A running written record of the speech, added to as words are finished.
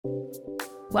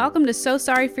Welcome to So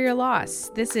Sorry for Your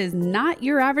Loss. This is not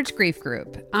your average grief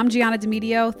group. I'm Gianna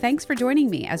Demedio. Thanks for joining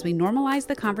me as we normalize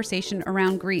the conversation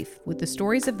around grief with the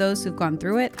stories of those who've gone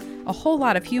through it, a whole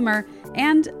lot of humor,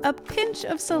 and a pinch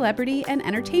of celebrity and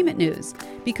entertainment news.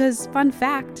 Because, fun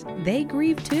fact, they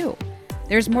grieve too.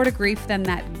 There's more to grief than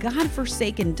that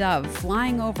godforsaken dove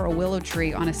flying over a willow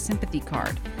tree on a sympathy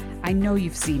card. I know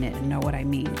you've seen it and know what I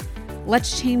mean.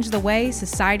 Let's change the way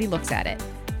society looks at it.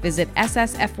 Visit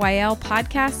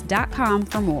ssfylpodcast.com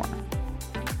for more.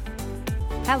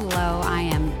 Hello, I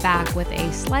am back with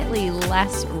a slightly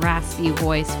less raspy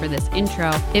voice for this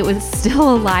intro. It was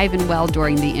still alive and well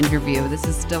during the interview. This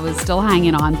is still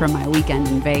hanging on from my weekend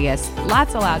in Vegas.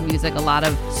 Lots of loud music, a lot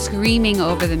of screaming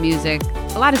over the music,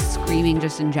 a lot of screaming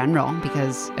just in general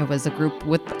because it was a group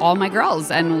with all my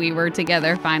girls and we were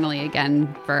together finally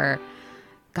again for,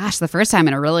 the first time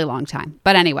in a really long time.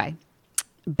 But anyway,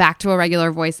 back to a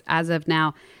regular voice as of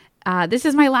now. This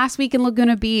is my last week in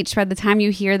Laguna Beach. By the time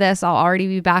you hear this, I'll already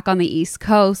be back on the East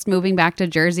Coast, moving back to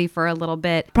Jersey for a little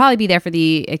bit. Probably be there for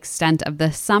the extent of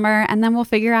the summer, and then we'll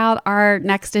figure out our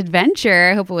next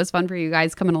adventure. I hope it was fun for you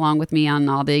guys coming along with me on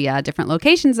all the different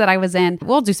locations that I was in.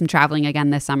 We'll do some traveling again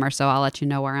this summer, so I'll let you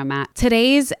know where I'm at.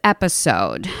 Today's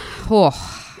episode,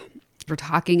 we're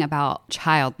talking about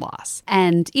child loss.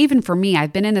 And even for me,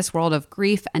 I've been in this world of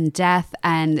grief and death,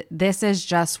 and this is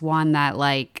just one that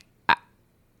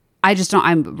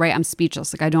I'm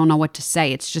speechless. I don't know what to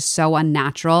say. It's just so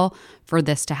unnatural for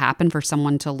this to happen, for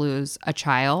someone to lose a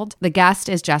child. The guest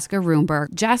is Jessica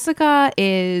Roomberg. Jessica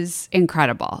is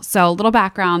incredible. So a little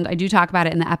background, I do talk about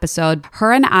it in the episode.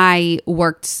 Her and I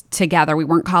worked together. We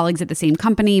weren't colleagues at the same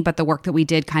company, but the work that we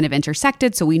did kind of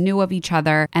intersected. So we knew of each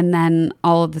other. And then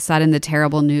all of a sudden, the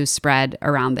terrible news spread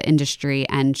around the industry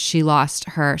and she lost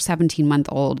her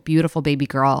 17-month-old beautiful baby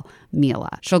girl,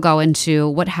 Mila. She'll go into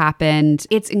what happened.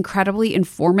 It's incredibly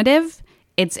informative.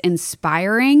 It's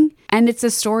inspiring, and it's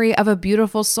a story of a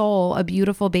beautiful soul, a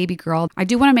beautiful baby girl. I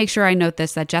do want to make sure I note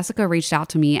this, that Jessica reached out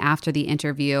to me after the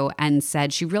interview and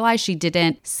said she realized she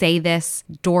didn't say this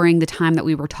during the time that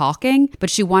we were talking, but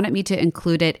she wanted me to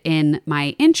include it in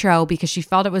my intro because she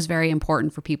felt it was very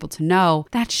important for people to know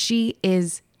that she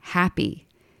is happy.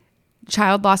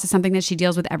 Child loss is something that she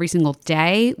deals with every single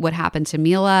day. What happened to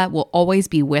Mila will always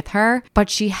be with her, but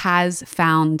she has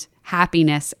found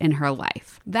happiness in her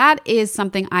life. That is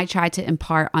something I try to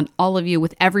impart on all of you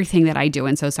with everything that I do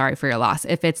in So Sorry for Your Loss.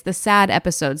 If it's the sad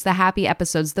episodes, the happy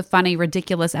episodes, the funny,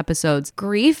 ridiculous episodes,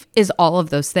 grief is all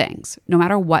of those things. No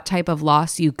matter what type of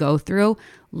loss you go through,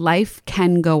 life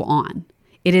can go on.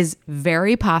 It is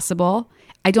very possible.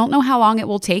 I don't know how long it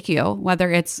will take you,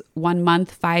 whether it's 1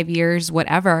 month, 5 years,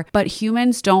 whatever, but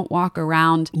humans don't walk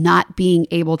around not being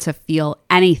able to feel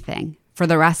anything for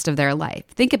the rest of their life.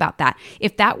 Think about that.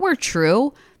 If that were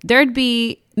true, there'd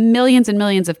be millions and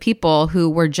millions of people who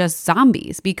were just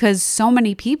zombies because so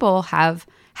many people have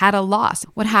had a loss.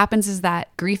 What happens is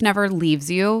that grief never leaves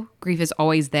you. Grief is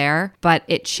always there, but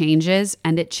it changes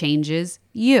and it changes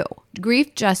you.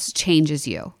 Grief just changes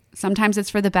you. Sometimes it's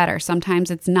for the better.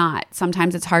 Sometimes it's not.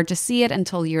 Sometimes it's hard to see it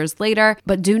until years later,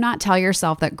 but do not tell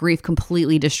yourself that grief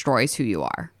completely destroys who you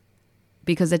are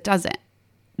because it doesn't.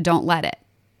 Don't let it.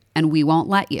 And we won't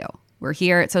let you. We're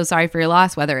here at So Sorry for Your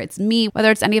Loss, whether it's me,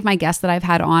 whether it's any of my guests that I've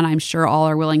had on, I'm sure all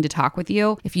are willing to talk with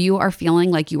you. If you are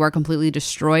feeling like you are completely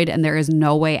destroyed and there is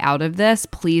no way out of this,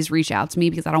 please reach out to me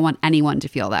because I don't want anyone to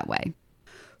feel that way.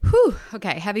 Whew.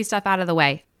 Okay, heavy stuff out of the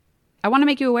way. I want to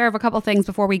make you aware of a couple things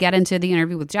before we get into the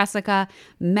interview with Jessica.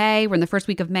 We're in the first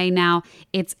week of May now.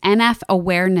 It's NF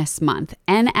Awareness Month.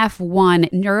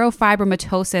 NF1,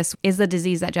 neurofibromatosis, is the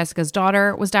disease that Jessica's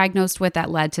daughter was diagnosed with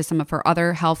that led to some of her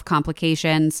other health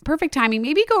complications. Perfect timing.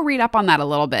 Maybe go read up on that a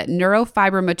little bit.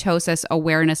 Neurofibromatosis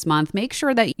Awareness Month. Make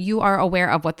sure that you are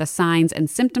aware of what the signs and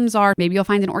symptoms are. Maybe you'll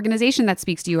find an organization that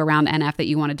speaks to you around NF that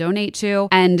you want to donate to.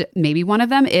 And maybe one of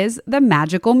them is the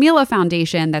Magical Mila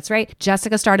Foundation. That's right.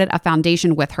 Jessica started a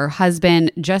foundation with her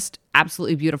husband. Just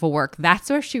absolutely beautiful work. That's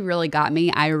where she really got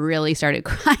me. I really started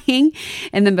crying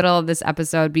in the middle of this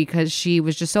episode because she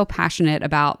was just so passionate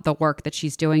about the work that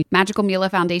she's doing. Magical Mila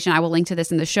Foundation, I will link to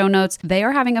this in the show notes. They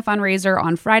are having a fundraiser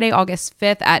on Friday, August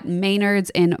 5th at Maynard's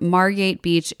in Margate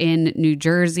Beach in New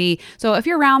Jersey. So if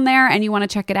you're around there and you want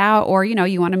to check it out, or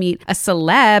you want to meet a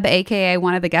celeb, aka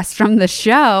one of the guests from the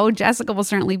show, Jessica will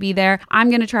certainly be there. I'm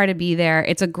going to try to be there.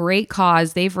 It's a great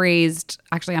cause. They've raised,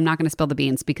 actually, I'm not going to spill the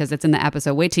beans because it's in the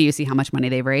episode. Wait till you see see how much money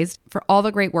they've raised, for all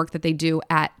the great work that they do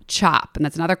at CHOP. And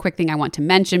that's another quick thing I want to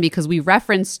mention because we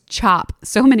referenced CHOP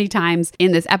so many times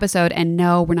in this episode. And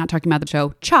no, we're not talking about the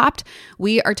show Chopped.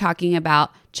 We are talking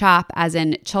about CHOP as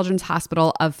in Children's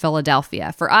Hospital of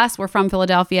Philadelphia. For us, we're from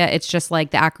Philadelphia. It's just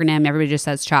like the acronym. Everybody just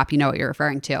says CHOP. You know what you're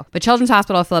referring to. But Children's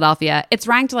Hospital of Philadelphia, it's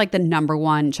ranked like the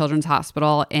 #1 children's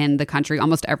hospital in the country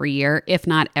almost every year, if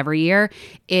not every year.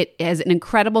 It has an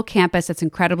incredible campus. It's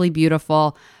incredibly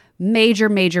beautiful. Major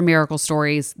miracle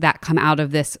stories that come out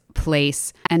of this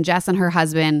place. And Jess and her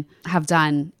husband have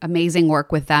done amazing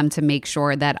work with them to make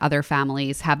sure that other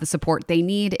families have the support they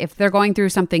need if they're going through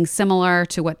something similar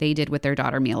to what they did with their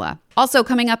daughter, Mila. Also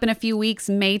coming up in a few weeks,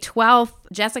 May 12th,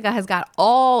 Jessica has got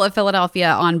all of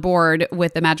Philadelphia on board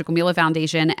with the Magical Mila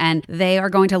Foundation, and they are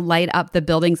going to light up the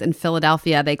buildings in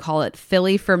Philadelphia. They call it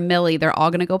Philly for Millie. They're all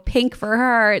going to go pink for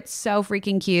her. It's so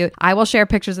freaking cute. I will share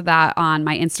pictures of that on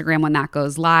my Instagram when that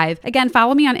goes live. Again,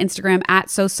 follow me on Instagram at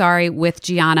So Sorry with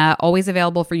Gianna. Always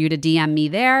available for you to DM me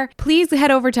there. Please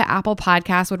head over to Apple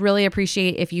Podcasts. Would really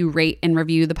appreciate if you rate and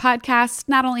review the podcast.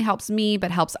 Not only helps me, but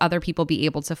helps other people be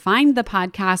able to find the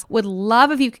podcast. Would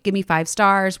love if you could give me 5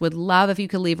 stars. Would love if you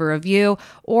could leave a review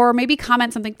or maybe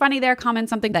comment something funny there. Comment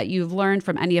something that you've learned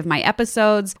from any of my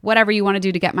episodes. Whatever you want to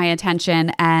do to get my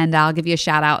attention, and I'll give you a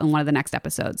shout out in one of the next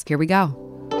episodes. Here we go.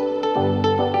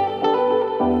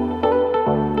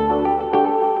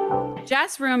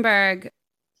 Jess Roomberg,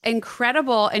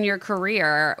 incredible in your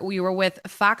career. You were with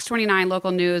Fox 29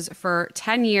 Local News for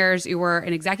 10 years. You were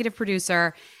an executive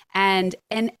producer and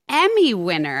an Emmy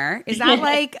winner. Is that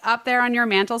like up there on your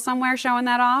mantle somewhere showing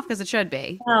that off? Because it should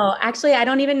be. Oh, actually, I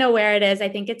don't even know where it is. I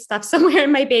think it's stuck somewhere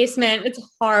in my basement. It's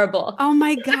horrible. Oh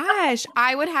my gosh.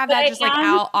 I would have that just like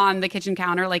out on the kitchen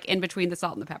counter, like in between the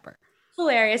salt and the pepper.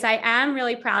 Hilarious. I am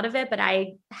really proud of it, but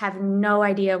I have no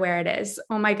idea where it is.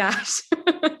 Oh my gosh.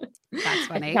 That's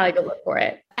funny. I probably go look for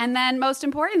it. And then most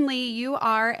importantly, you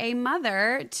are a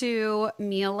mother to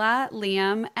Mila,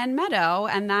 Liam, and Meadow.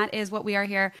 And that is what we are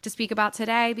here to speak about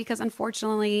today, because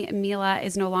unfortunately, Mila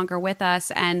is no longer with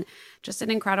us. And just an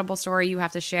incredible story you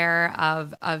have to share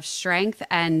of strength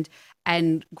and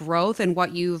growth and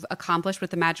what you've accomplished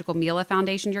with the Magical Mila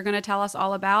Foundation you're going to tell us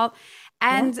all about.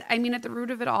 And I mean, at the root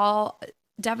of it all,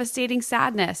 devastating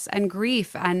sadness and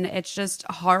grief. And it's just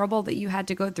horrible that you had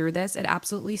to go through this. It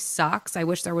absolutely sucks. I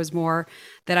wish there was more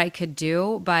that I could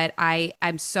do, but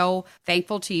I'm so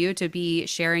thankful to you to be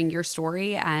sharing your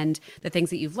story and the things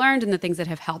that you've learned and the things that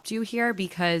have helped you here,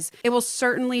 because it will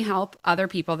certainly help other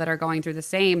people that are going through the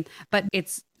same. But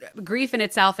it's grief in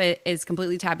itself is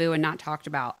completely taboo and not talked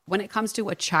about. When it comes to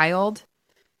a child,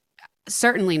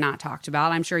 certainly not talked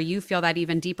about. I'm sure you feel that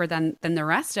even deeper than the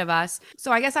rest of us.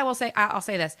 So I guess I'll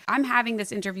say this. I'm having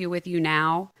this interview with you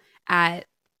now at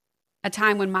a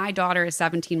time when my daughter is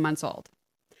 17 months old.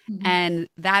 Mm-hmm. And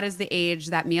that is the age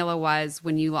that Mila was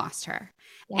when you lost her.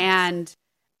 Yes. And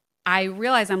I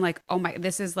realize I'm like, oh my,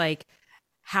 this is like,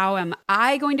 how am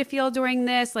I going to feel during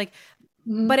this? Like,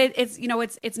 mm-hmm. But it's, you know,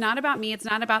 it's not about me. It's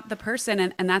not about the person.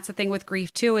 And that's the thing with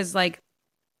grief too, is like,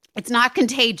 it's not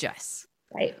contagious.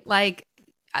 Right. Like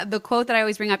the quote that I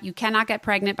always bring up, you cannot get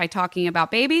pregnant by talking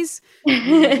about babies.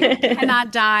 You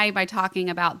cannot die by talking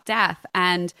about death.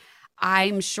 And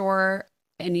I'm sure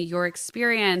in your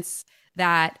experience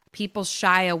that people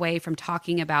shy away from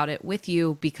talking about it with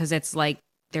you because it's like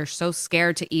they're so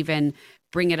scared to even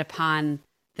bring it upon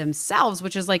themselves,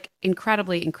 which is like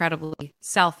incredibly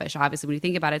selfish, obviously, when you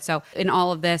think about it. So in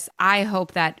all of this, I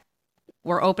hope that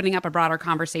we're opening up a broader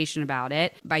conversation about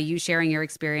it by you sharing your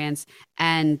experience,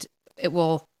 and it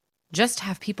will just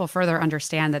have people further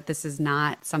understand that this is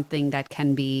not something that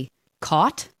can be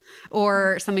caught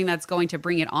or something that's going to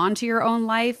bring it onto your own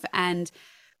life. And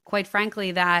quite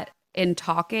frankly, that in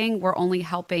talking, we're only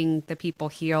helping the people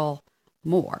heal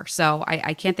more. So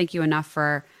I can't thank you enough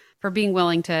for being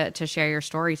willing to share your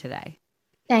story today.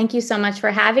 Thank you so much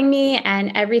for having me.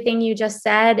 And everything you just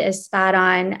said is spot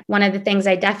on. One of the things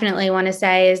I definitely want to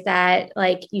say is that,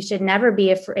 like, you should never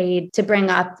be afraid to bring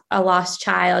up a lost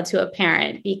child to a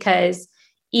parent, because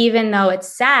even though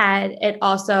it's sad, it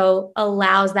also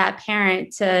allows that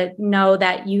parent to know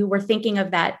that you were thinking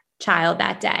of that child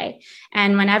that day.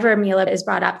 And whenever Mila is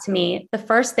brought up to me, the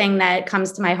first thing that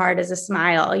comes to my heart is a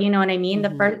smile. You know what I mean?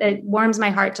 Mm-hmm. It warms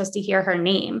my heart just to hear her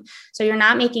name. So you're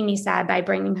not making me sad by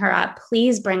bringing her up.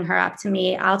 Please bring her up to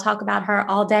me. I'll talk about her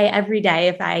all day, every day,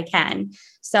 if I can.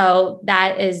 So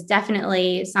that is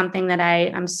definitely something that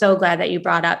I'm so glad that you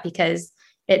brought up, because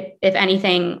if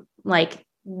anything, like,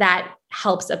 that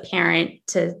helps a parent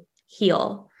to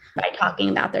heal by talking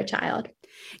about their child.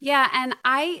 Yeah. And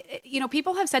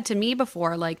people have said to me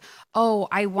before, like, oh,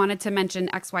 I wanted to mention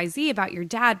XYZ about your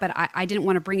dad, but I didn't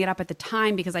want to bring it up at the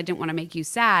time because I didn't want to make you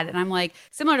sad. And I'm like,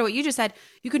 similar to what you just said,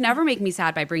 you could never make me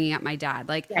sad by bringing up my dad.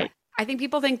 Like, Right. I think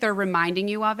people think they're reminding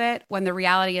you of it when the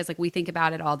reality is like we think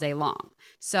about it all day long.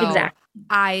 So Exactly.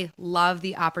 I love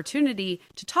the opportunity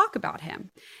to talk about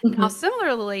him. Now, Mhm.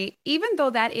 similarly, even though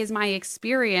that is my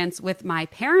experience with my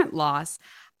parent loss,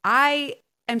 I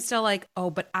am still like, oh,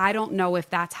 but I don't know if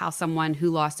that's how someone who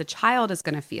lost a child is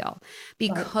going to feel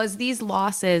Right. because these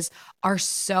losses are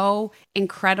so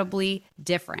incredibly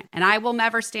different. And I will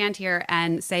never stand here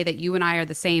and say that you and I are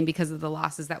the same because of the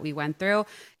losses that we went through.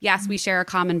 Yes, we share a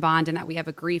common bond and that we have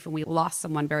a grief and we lost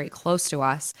someone very close to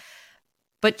us,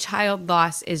 but child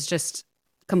loss is just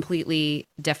completely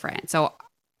different. So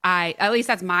at least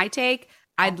that's my take.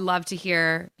 I'd love to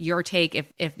hear your take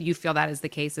if you feel that is the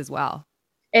case as well.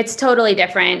 It's totally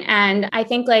different. And I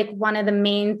think like one of the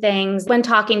main things when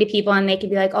talking to people and they could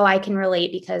be like, oh, I can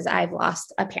relate because I've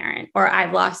lost a parent or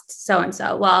I've lost so and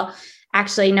so. Well,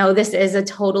 actually, no, this is a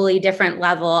totally different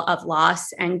level of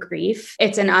loss and grief.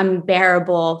 It's an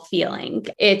unbearable feeling.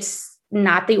 It's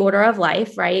not the order of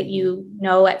life, right? You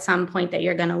know, at some point that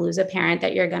you're going to lose a parent,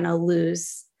 that you're going to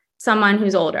lose someone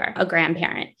who's older, a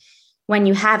grandparent. When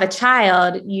you have a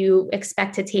child, you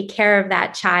expect to take care of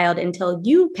that child until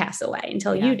you pass away,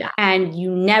 until you die. And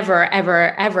you never,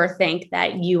 ever, ever think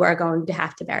that you are going to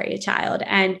have to bury a child.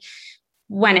 And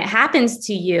when it happens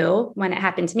to you, when it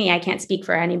happened to me, I can't speak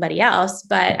for anybody else,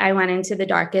 but I went into the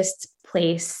darkest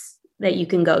place that you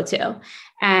can go to.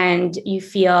 And you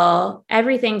feel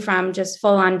everything from just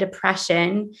full on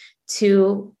depression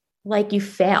to like you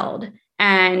failed.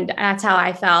 And that's how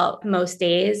I felt most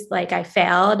days. Like I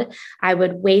failed. I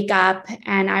would wake up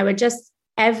and I would just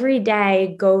every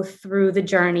day go through the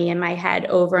journey in my head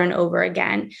over and over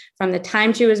again, from the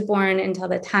time she was born until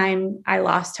the time I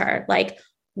lost her. Like,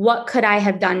 what could I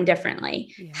have done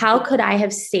differently? Yeah. How could I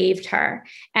have saved her?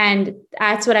 And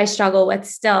that's what I struggle with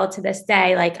still to this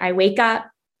day. Like I wake up,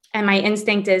 and my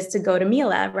instinct is to go to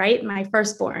Mila, right? My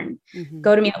firstborn.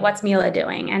 Go to Mila. What's Mila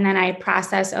doing? And then I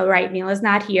process, oh, right, Mila's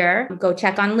not here. Go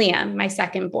check on Liam, my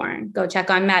secondborn. Go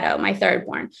check on Meadow, my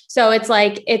thirdborn. So it's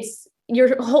like, it's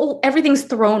your whole, everything's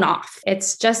thrown off.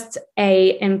 It's just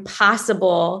a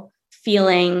impossible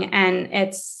feeling. And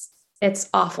it's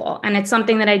awful. And it's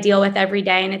something that I deal with every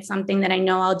day. And it's something that I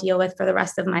know I'll deal with for the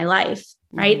rest of my life,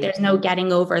 right? There's no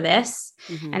getting over this.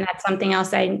 And that's something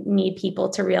else I need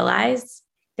people to realize.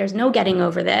 There's no getting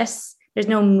over this. There's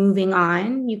no moving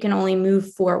on. You can only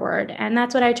move forward. And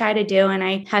that's what I try to do. And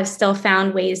I have still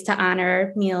found ways to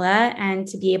honor Mila and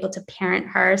to be able to parent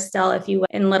her still, if you will,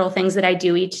 in little things that I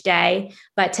do each day,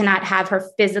 but to not have her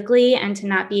physically and to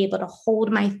not be able to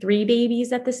hold my 3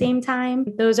 babies at the same time.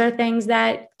 Those are things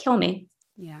that kill me.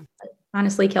 Yeah.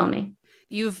 Honestly, kill me.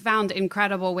 You've found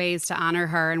incredible ways to honor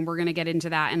her, and we're going to get into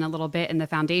that in a little bit in the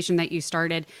foundation that you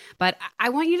started. But I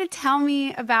want you to tell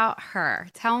me about her.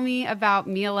 Tell me about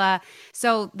Mila.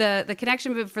 So the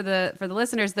connection for the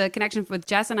listeners, the connection with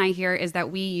Jess and I here is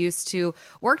that we used to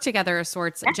work together of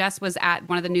sorts. Jess was at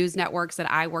one of the news networks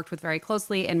that I worked with very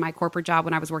closely in my corporate job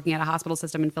when I was working at a hospital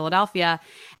system in Philadelphia.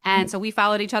 And so we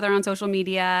followed each other on social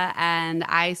media, and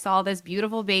I saw this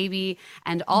beautiful baby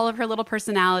and all of her little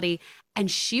personality. And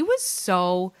she was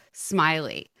so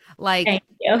smiley. Like, thank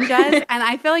you. Jess, and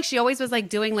I feel like she always was like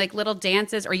doing like little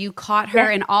dances, or you caught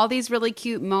her in all these really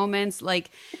cute moments.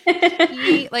 Like,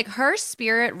 like her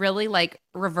spirit really like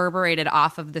reverberated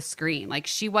off of the screen. Like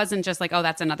she wasn't just like, oh,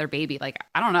 that's another baby. Like,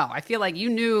 I don't know. I feel like you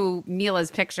knew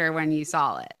Mila's picture when you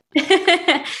saw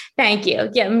it. Thank you.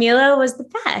 Yeah, Mila was the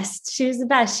best. She was the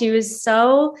best. She was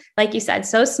so, like you said,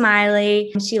 so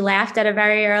smiley. She laughed at a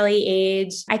very early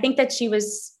age. I think that she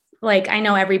was like, I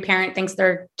know every parent thinks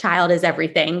their child is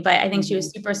everything, but I think she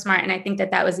was super smart. And I think that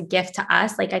that was a gift to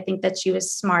us. Like, I think that she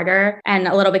was smarter and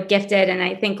a little bit gifted. And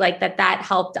I think like that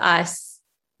helped us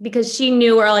because she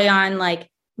knew early on, like,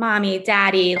 mommy,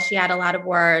 daddy, she had a lot of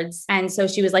words. And so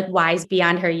she was like wise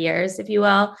beyond her years, if you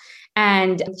will.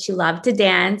 And she loved to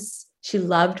dance. She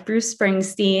loved Bruce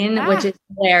Springsteen, which is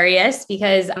hilarious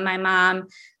because my mom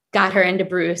got her into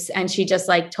Bruce and she just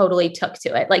like totally took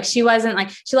to it. Like she wasn't like,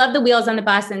 she loved the Wheels on the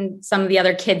Bus and some of the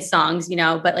other kids songs, you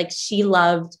know, but like she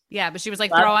loved. Yeah. But she was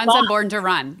like, throw on some Born to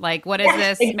Run. Like, what is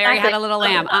this? Exactly. Mary Had a Little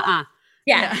Lamb.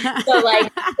 Yeah. So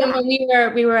like when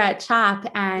we were at CHOP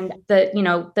and the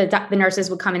nurses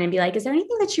would come in and be like, is there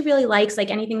anything that she really likes?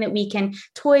 Like anything that we can,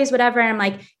 toys, whatever. And I'm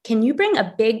like, can you bring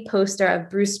a big poster of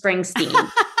Bruce Springsteen?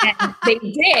 And they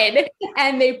did.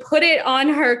 And they put it on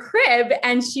her crib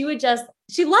and she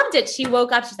loved it. She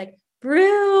woke up, she's like,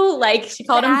 Brew, like she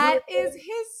called him. That is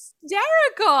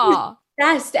hysterical.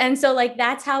 Best. And so like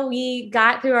that's how we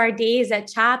got through our days at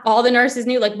CHOP. All the nurses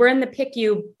knew like we're in the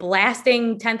PICU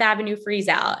blasting 10th Avenue Freeze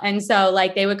Out. And so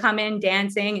like they would come in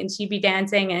dancing and she'd be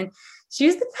dancing and she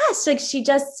was the best. Like she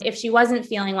just, if she wasn't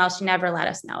feeling well, she never let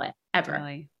us know it ever.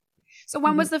 Really? So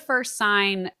when was the first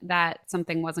sign that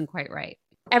something wasn't quite right?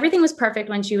 Everything was perfect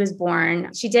when she was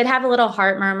born. She did have a little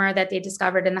heart murmur that they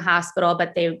discovered in the hospital,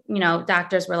 but they,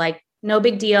 doctors were like, no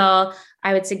big deal.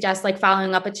 I would suggest like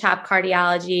following up a CHOP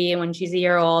cardiology when she's a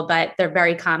year old, but they're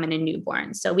very common in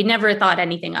newborns. So we never thought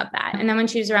anything of that. And then when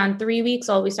she was around 3 weeks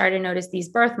old, we started to notice these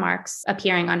birthmarks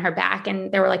appearing on her back,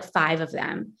 and there were like 5 of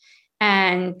them.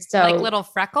 And so like little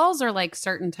freckles or like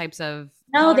certain types of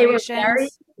no, they were very,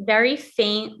 very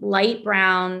faint, light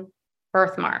brown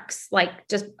birthmarks, like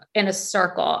just in a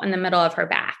circle in the middle of her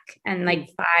back, and like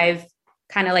 5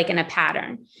 kind of like in a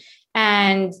pattern.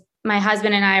 And my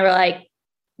husband and I were like,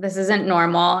 this isn't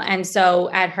normal. And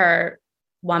so at her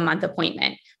 1-month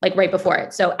appointment, like right before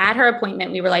it. So at her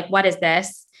appointment, we were like, what is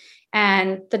this?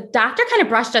 And the doctor kind of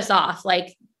brushed us off,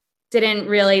 like didn't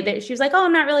really, she was like, oh,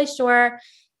 I'm not really sure.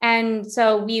 And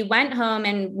so we went home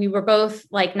and we were both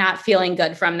like not feeling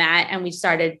good from that. And we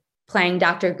started playing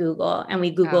Dr. Google, and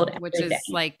we Googled which everything. is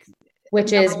like,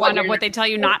 which is one of what they tell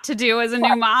you not to do as a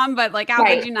new mom, but like, how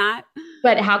could you not?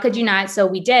 But how could you not? So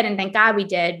we did. And thank God we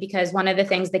did, because one of the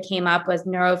things that came up was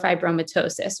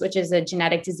neurofibromatosis, which is a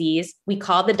genetic disease. We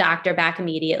called the doctor back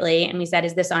immediately and we said,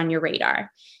 is this on your radar?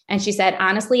 And she said,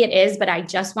 honestly, it is, but I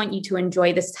just want you to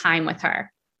enjoy this time with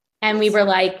her. And we were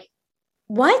like,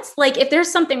 what? Like, if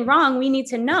there's something wrong, we need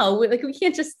to know. We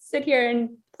can't just sit here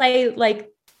and play like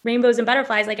rainbows and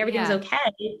butterflies, like everything's okay.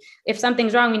 If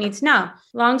something's wrong, we need to know.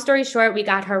 Long story short, we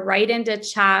got her right into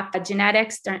CHOP,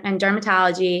 genetics and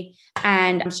dermatology,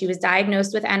 and she was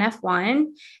diagnosed with NF1.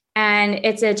 And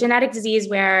it's a genetic disease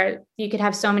where you could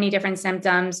have so many different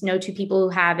symptoms. No two people who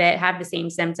have it have the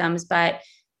same symptoms, but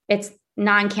it's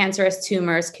non-cancerous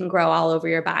tumors can grow all over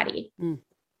your body.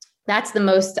 That's the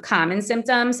most common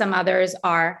symptom. Some others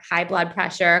are high blood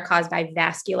pressure caused by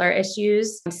vascular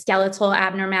issues, skeletal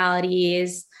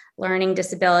abnormalities, learning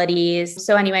disabilities.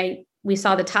 So anyway, we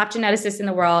saw the top geneticist in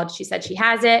the world. She said she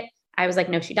has it. I was like,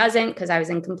 no, she doesn't, because I was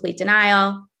in complete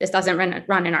denial. This doesn't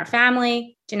run in our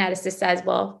family. Geneticist says,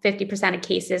 well, 50% of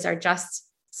cases are just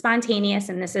spontaneous.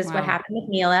 And this is what happened with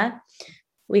Mila.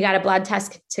 We got a blood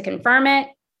test to confirm it.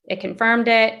 It confirmed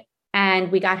it.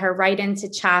 And we got her right into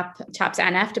CHOP's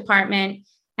NF department.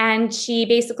 And she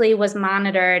basically was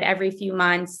monitored every few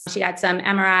months. She got some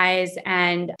MRIs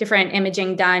and different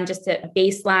imaging done, just to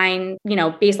baseline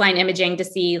imaging to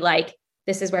see like,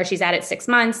 this is where she's at 6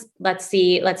 months. Let's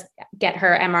get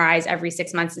her MRIs every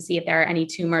 6 months to see if there are any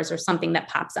tumors or something that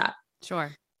pops up.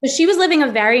 Sure. So she was living a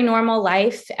very normal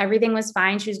life. Everything was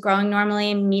fine. She was growing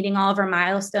normally, meeting all of her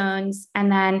milestones.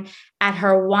 And then at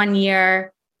her 1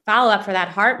 year follow-up for that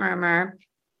heart murmur,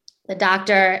 the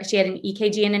doctor, she had an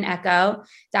EKG and an echo.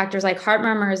 Doctor's like, heart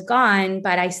murmur is gone,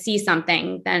 but I see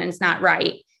something, then it's not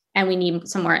right. And we need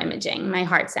some more imaging. My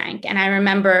heart sank. And I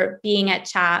remember being at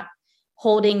CHOP,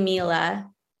 holding Mila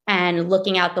and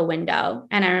looking out the window.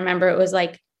 And I remember it was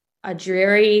like a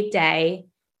dreary day.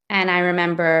 And I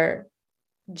remember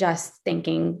just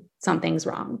thinking, something's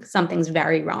wrong. Something's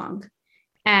very wrong.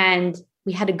 And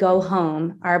we had to go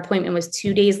home. Our appointment was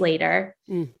 2 days later.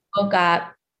 Woke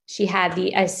up. She had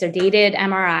a sedated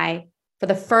MRI. For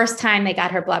the first time, they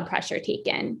got her blood pressure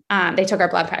taken. They took her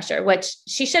blood pressure, which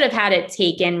she should have had it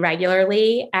taken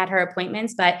regularly at her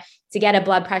appointments. But to get a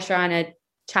blood pressure on a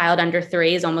child under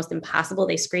 3 is almost impossible.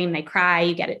 They scream, they cry,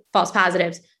 you get false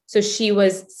positives. So she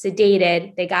was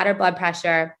sedated. They got her blood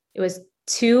pressure. It was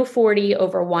 240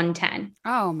 over 110.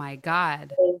 Oh my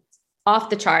God. Off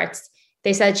the charts.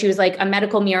 They said she was like a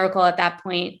medical miracle at that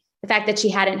point. The fact that she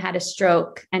hadn't had a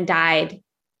stroke and died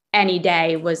any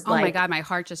day was oh my God, my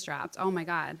heart just dropped. Oh my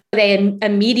God. They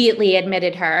immediately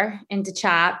admitted her into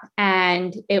CHOP.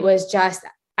 And it was just,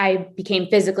 I became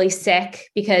physically sick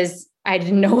because I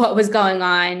didn't know what was going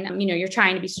on. You're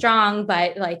trying to be strong,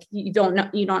 but like, you don't know,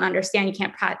 you don't understand, you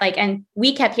can't and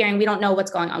we kept hearing, we don't know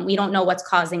what's going on. We don't know what's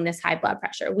causing this high blood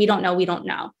pressure. We don't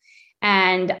know.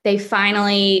 And they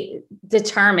finally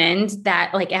determined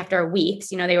that like after weeks,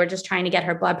 they were just trying to get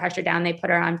her blood pressure down. They put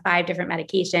her on 5 different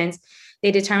medications.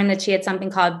 They determined that she had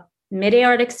something called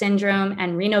mid-aortic syndrome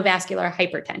and renovascular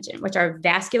hypertension, which are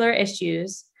vascular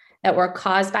issues that were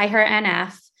caused by her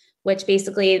NF, which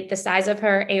basically the size of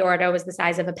her aorta was the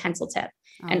size of a pencil tip.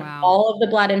 All of the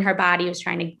blood in her body was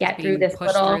trying to get through this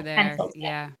little pencil tip.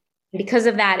 Yeah. Because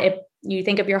of that, you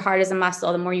think of your heart as a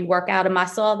muscle. The more you work out a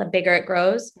muscle, the bigger it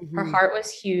grows. Her heart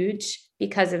was huge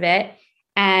because of it.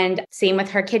 And same with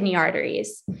her kidney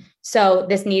arteries. So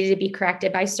this needed to be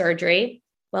corrected by surgery.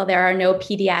 Well, there are no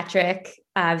pediatric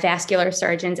vascular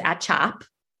surgeons at CHOP.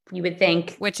 You would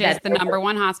think. Which is the number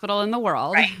one hospital in the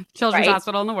world, right, children's right.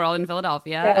 hospital in the world in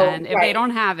Philadelphia. So, and if they don't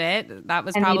have it, that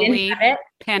was probably a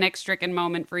panic-stricken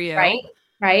moment for you.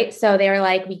 Right. So they were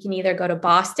like, we can either go to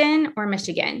Boston or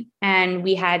Michigan. And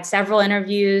we had several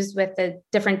interviews with the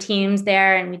different teams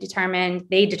there. And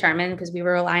they determined, because we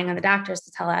were relying on the doctors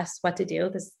to tell us what to do,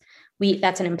 because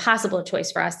that's an impossible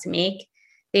choice for us to make.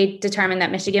 They determined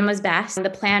that Michigan was best. The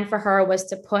plan for her was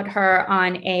to put her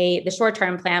on the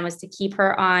short-term plan was to keep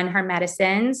her on her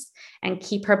medicines and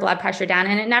keep her blood pressure down.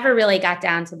 And it never really got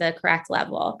down to the correct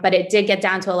level, but it did get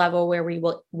down to a level where we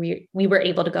were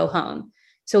able to go home.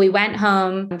 So we went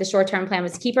home. The short-term plan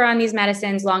was to keep her on these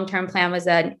medicines. Long-term plan was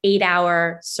an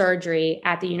 8-hour surgery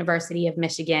at the University of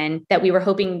Michigan that we were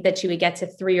hoping that she would get to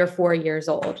 3 or 4 years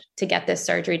old to get this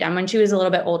surgery done when she was a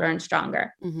little bit older and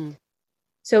stronger. Mm-hmm.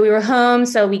 So we were home.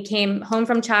 So we came home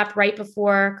from CHOP right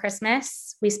before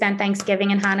Christmas. We spent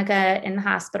Thanksgiving and Hanukkah in the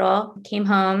hospital, came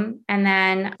home, and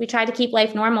then we tried to keep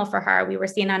life normal for her. We were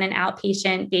seen on an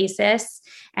outpatient basis,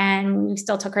 and we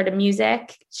still took her to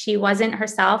music. She wasn't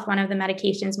herself. One of the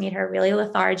medications made her really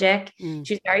lethargic. She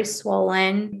was very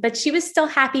swollen, but she was still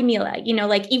happy Mila.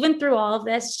 Even through all of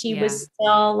this, she was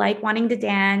still wanting to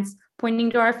dance, pointing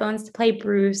to our phones to play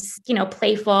Bruce,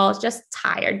 playful, just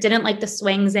tired, didn't like the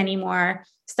swings anymore,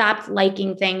 stopped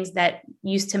liking things that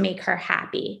used to make her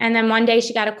happy. And then one day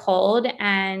she got a cold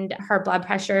and her blood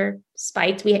pressure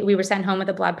spiked. We were sent home with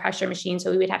a blood pressure machine,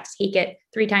 so we would have to take it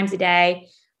 3 times a day.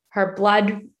 Her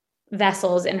blood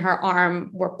vessels in her arm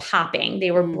were popping.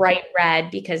 They were bright red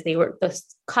because the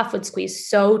cuff would squeeze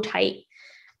so tight.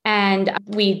 And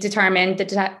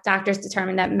the doctors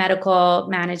determined that medical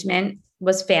management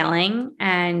was failing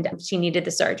and she needed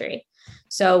the surgery.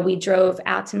 So we drove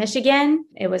out to Michigan.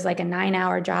 It was like a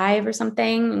 9-hour drive or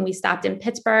something. And we stopped in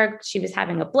Pittsburgh. She was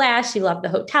having a blast. She loved the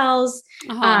hotels.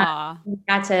 We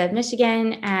got to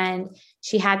Michigan and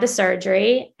she had the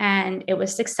surgery and it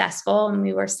was successful. And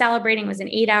we were celebrating. It was an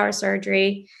 8-hour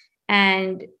surgery.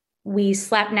 And we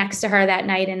slept next to her that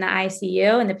night in the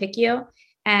ICU, in the PICU.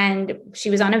 And she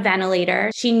was on a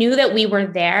ventilator. She knew that we were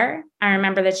there. I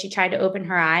remember that she tried to open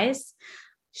her eyes.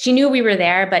 She knew we were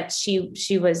there, but she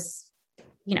was,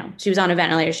 she was on a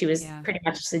ventilator. She was pretty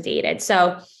much sedated.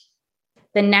 So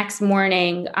the next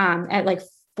morning, at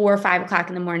 4 or 5 o'clock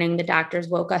in the morning, the doctors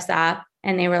woke us up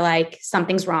and they were like,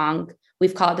 something's wrong.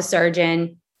 We've called the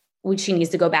surgeon. She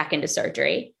needs to go back into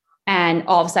surgery. And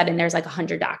all of a sudden there's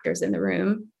 100 doctors in the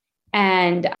room.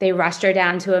 And they rushed her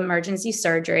down to emergency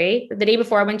surgery. The day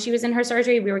before, when she was in her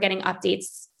surgery, we were getting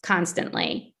updates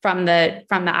constantly from the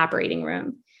operating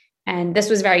room. And this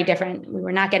was very different. We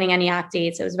were not getting any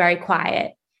updates. It was very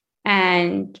quiet.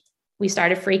 And we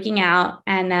started freaking out.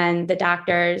 And then the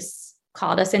doctors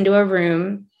called us into a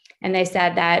room and they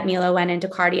said that Mila went into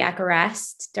cardiac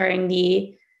arrest during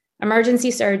the emergency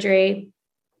surgery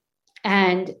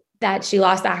and that she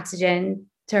lost oxygen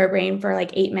to her brain for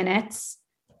 8 minutes.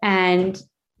 And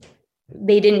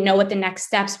they didn't know what the next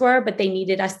steps were, but they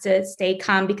needed us to stay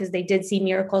calm because they did see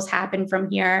miracles happen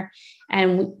from here.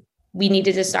 And we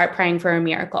needed to start praying for a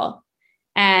miracle.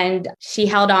 And she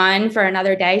held on for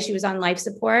another day. She was on life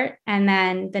support. And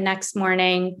then the next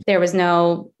morning, there was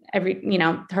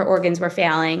her organs were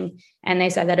failing. And they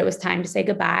said that it was time to say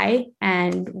goodbye.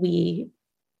 And we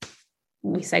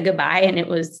said goodbye. And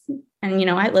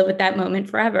I live with that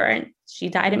moment forever. And she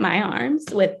died in my arms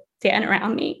with Dan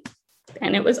around me.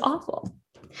 And it was awful.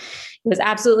 It was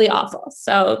absolutely awful.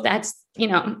 So that's,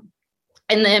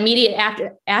 in the immediate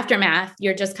aftermath,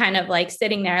 you're just kind of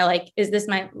sitting there, is this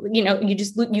my,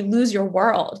 you lose your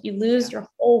world, you lose your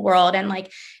whole world. And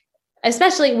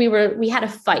especially we had a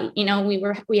fight,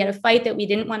 we had a fight that we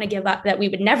didn't want to give up, that we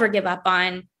would never give up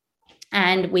on.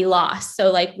 And we lost.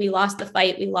 So we lost the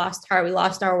fight, we lost her, we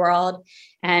lost our world.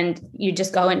 And you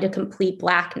just go into complete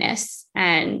blackness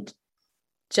and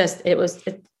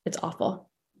it's awful.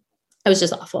 It was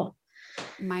just awful.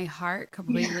 My heart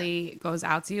completely goes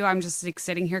out to you. I'm just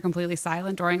sitting here completely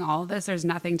silent during all of this. There's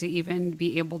nothing to even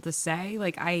be able to say.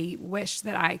 I wish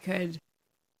that I could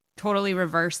totally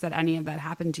reverse that any of that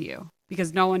happened to you,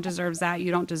 because no one deserves that.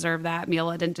 You don't deserve that.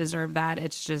 Mila didn't deserve that.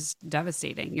 It's just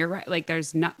devastating. You're right.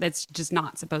 That's just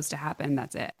not supposed to happen.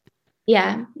 That's it.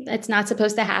 Yeah, it's not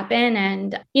supposed to happen.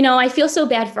 And, I feel so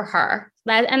bad for her.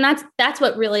 That's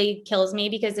what really kills me,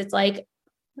 because it's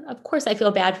of course I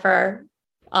feel bad for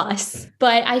us,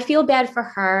 but I feel bad for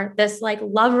her, this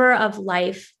lover of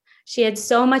life. She had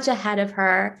so much ahead of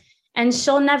her and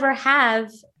she'll never have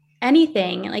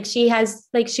anything. Like she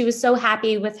was so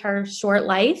happy with her short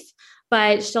life,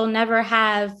 but she'll never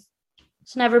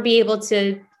be able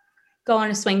to go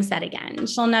on a swing set again.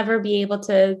 She'll never be able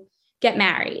to get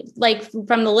married, like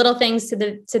from the little things to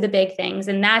the big things.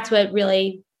 And that's what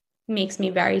really makes me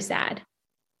very sad.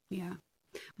 Yeah.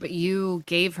 But you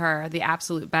gave her the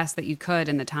absolute best that you could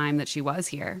in the time that she was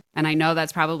here. And I know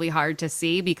that's probably hard to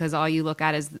see because all you look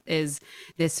at is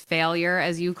this failure,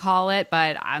 as you call it.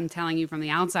 But I'm telling you from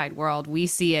the outside world, we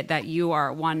see it that you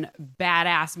are one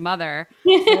badass mother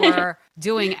for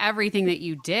doing everything that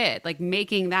you did, like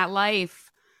making that life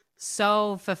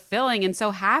so fulfilling and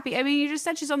so happy. I mean, you just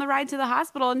said she's on the ride to the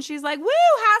hospital and she's like, woo,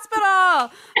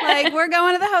 hospital. Like, we're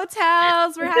going to the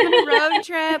hotels. We're having a road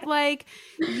trip. Like,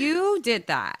 you did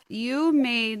that. You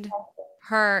made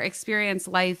her experience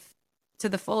life to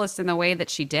the fullest in the way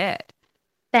that she did.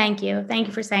 Thank you. Thank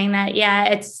you for saying that.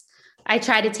 Yeah, I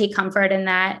try to take comfort in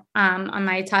that on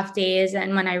my tough days.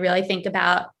 And when I really think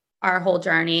about our whole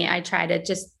journey, I try to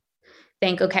just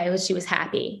think, okay, well, she was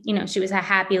happy. You know, she was a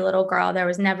happy little girl. There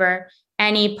was never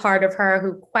any part of her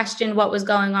who questioned what was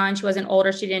going on. She wasn't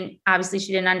older. She didn't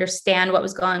understand what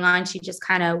was going on. She just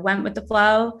kind of went with the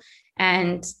flow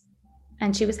and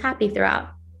she was happy throughout.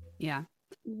 Yeah.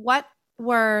 What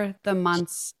were the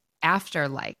months after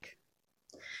like?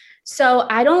 So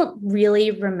I don't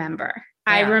really remember.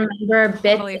 Fair. I remember a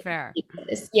bit. Totally fair.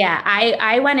 Yeah.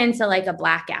 I went into like a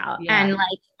blackout and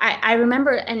like, I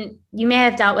remember, and you may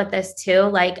have dealt with this too.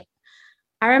 Like,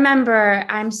 I remember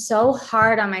I'm so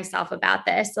hard on myself about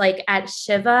this. Like at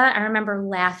Shiva, I remember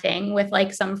laughing with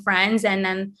like some friends. And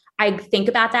then I think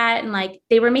about that and like,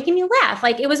 they were making me laugh.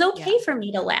 Like it was okay for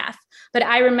me to laugh, but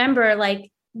I remember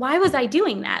like, why was I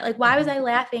doing that? Like, why was I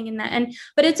laughing in that?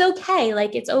 But it's okay.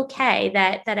 Like, it's okay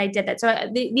that I did that. So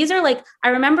these are like, I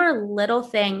remember little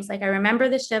things. Like I remember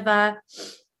the Shiva,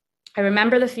 I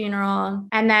remember the funeral.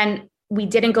 And then we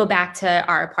didn't go back to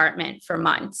our apartment for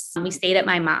months. We stayed at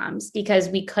my mom's because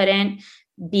we couldn't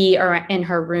be in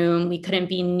her room. We couldn't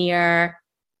be near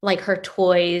like her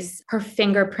toys. Her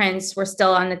fingerprints were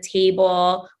still on the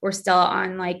table. We're still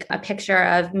on like a picture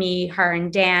of me, her,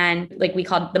 and Dan. Like we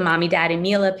called the mommy, dad, and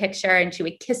Mila picture, and she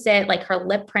would kiss it. Like her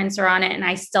lip prints are on it. And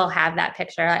I still have that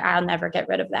picture. I'll never get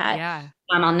rid of that. Yeah.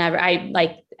 I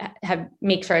like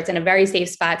make sure it's in a very safe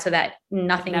spot so that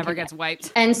nothing never gets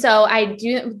wiped. And so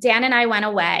Dan and I went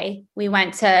away. We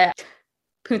went to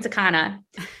Punta Cana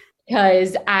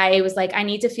because I was like, I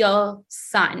need to feel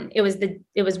sun. It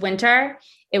was winter.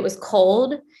 It was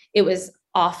cold. It was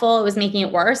awful. It was making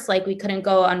it worse. Like we couldn't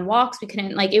go on walks. We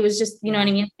couldn't like, it was just, you know what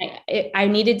I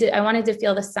mean? I wanted to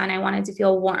feel the sun. I wanted to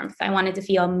feel warmth. I wanted to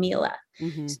feel Mila.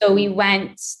 Mm-hmm. So we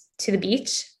went to the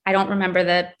beach. I don't remember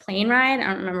the plane ride. I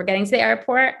don't remember getting to the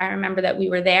airport. I remember that we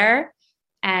were there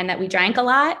and that we drank a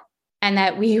lot and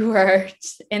that we were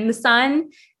in the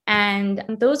sun. And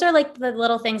those are like the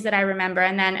little things that I remember.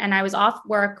 And I was off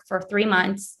work for 3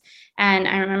 months and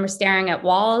I remember staring at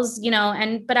walls, you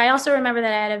know, but I also remember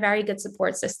that I had a very good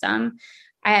support system.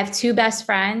 I have 2 best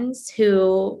friends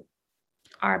who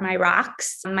are my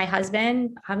rocks, my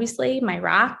husband, obviously my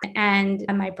rock, and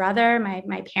my brother,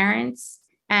 my parents.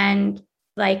 And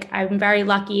like, I'm very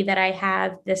lucky that I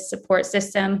have this support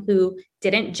system who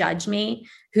didn't judge me,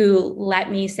 who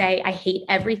let me say, I hate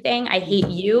everything. I hate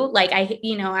you. Like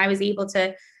I was able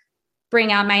to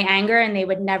bring out my anger and they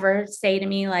would never say to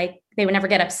me, like, they would never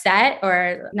get upset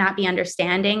or not be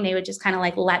understanding. They would just kind of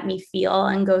like, let me feel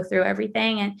and go through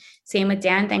everything. And same with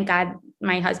Dan. Thank God,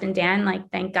 my husband, Dan, like,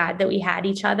 thank God that we had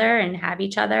each other and have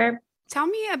each other. Tell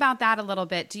me about that a little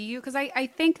bit. Because I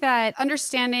think that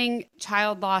understanding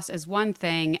child loss is one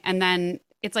thing. And then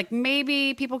it's like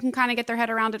maybe people can kind of get their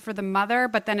head around it for the mother,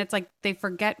 but then it's like they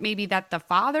forget maybe that the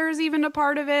father is even a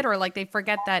part of it, or like they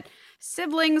forget that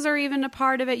siblings are even a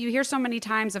part of it. You hear so many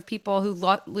times of people who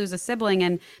lose a sibling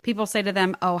and people say to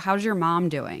them, oh, how's your mom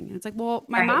doing? And it's like, well,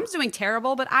 my mom's doing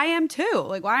terrible, but I am too.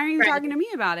 Like, why aren't you talking to me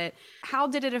about it? How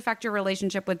did it affect your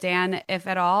relationship with Dan, if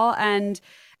at all? And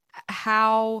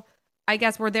how, I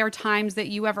guess, were there times that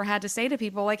you ever had to say to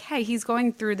people like, hey, he's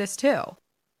going through this too?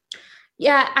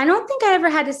 Yeah, I don't think I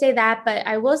ever had to say that, but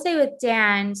I will say with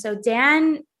Dan. So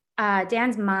Dan's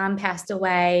mom passed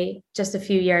away just a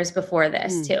few years before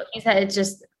this too. He's had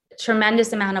just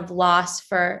tremendous amount of loss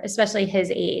for especially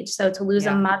his age. So to lose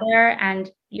a mother and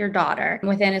your daughter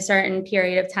within a certain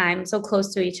period of time, so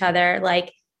close to each other,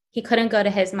 like he couldn't go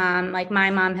to his mom. Like my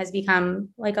mom has become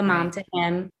like a mom to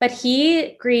him, but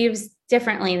he grieves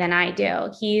differently than I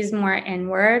do. He's more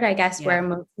inward, I guess, where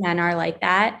most men are like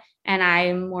that. And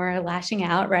I'm more lashing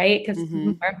out, right? Because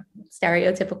more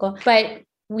stereotypical. But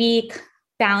we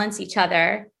balance each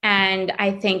other. And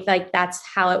I think like that's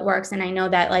how it works. And I know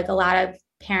that like a lot of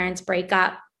parents break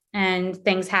up and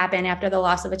things happen after the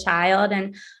loss of a child.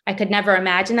 And I could never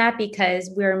imagine that because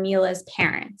we're Mila's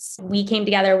parents. We came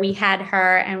together, we had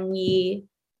her, and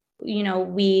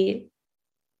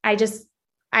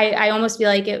I almost feel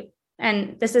like it,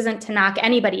 and this isn't to knock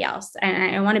anybody else,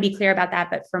 and I want to be clear about that.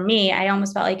 But for me, I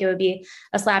almost felt like it would be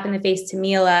a slap in the face to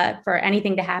Mila for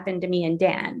anything to happen to me and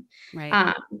Dan.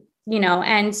 Right.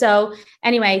 And so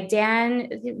anyway, Dan,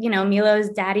 Mila's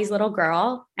daddy's little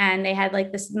girl, and they had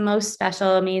like this most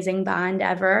special, amazing bond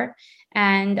ever.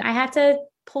 And I had to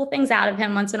pull things out of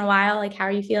him once in a while. Like, how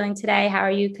are you feeling today? How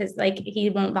are you? Cause like, he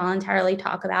won't voluntarily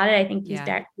talk about it. I think he's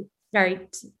very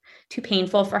too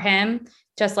painful for him.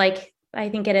 Just like I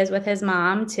think it is with his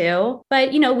mom too.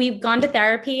 But, we've gone to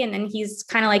therapy, and then he's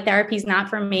kind of like, therapy's not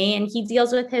for me. And he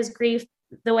deals with his grief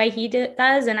the way he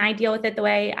does. And I deal with it the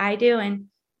way I do. And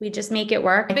we just make it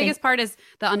work. The biggest part is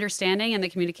the understanding and the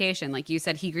communication. Like you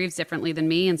said, he grieves differently than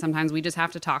me. And sometimes we just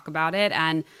have to talk about it.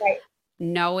 And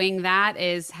knowing that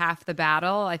is half the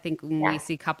battle. I think when we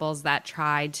see couples that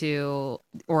try to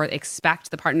or expect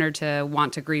the partner to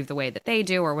want to grieve the way that they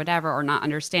do or whatever, or not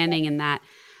understanding in that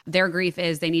their grief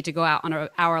is they need to go out on an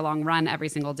hour-long run every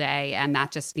single day, and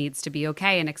that just needs to be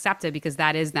okay and accepted because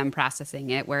that is them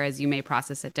processing it, whereas you may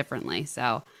process it differently.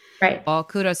 So well,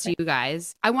 kudos to you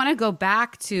guys. I want to go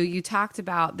back to, you talked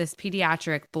about this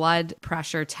pediatric blood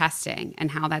pressure testing and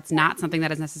how that's not something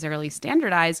that is necessarily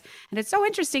standardized. And it's so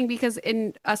interesting because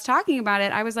in us talking about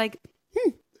it, I was like,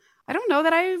 I don't know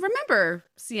that I remember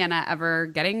Sienna ever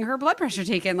getting her blood pressure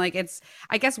taken. Like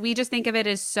I guess we just think of it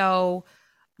as so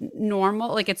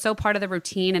normal. Like it's so part of the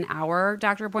routine in our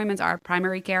doctor appointments, our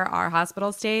primary care, our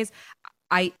hospital stays.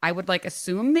 I would like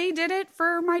assume they did it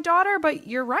for my daughter, but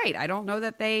you're right. I don't know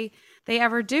that they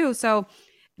ever do. So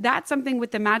that's something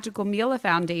with the Magical Mila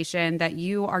Foundation that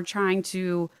you are trying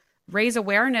to raise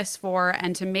awareness for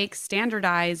and to make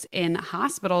standardized in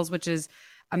hospitals, which is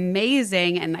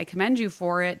amazing. And I commend you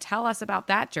for it. Tell us about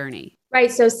that journey. Right.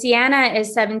 So Sienna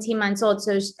is 17 months old.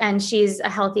 And she's a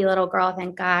healthy little girl,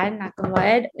 thank God, knock on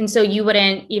wood. And so you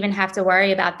wouldn't even have to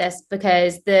worry about this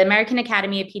because the American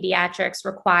Academy of Pediatrics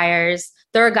requires,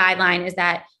 their guideline is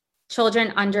that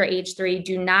children under age 3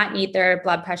 do not need their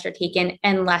blood pressure taken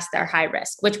unless they're high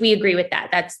risk, which we agree with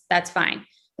that. That's fine.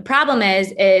 The problem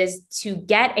is to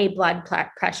get a blood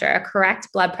pressure, a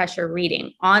correct blood pressure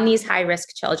reading on these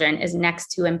high-risk children is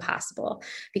next to impossible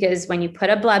because when you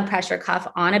put a blood pressure cuff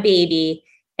on a baby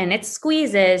and it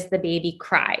squeezes, the baby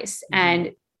cries.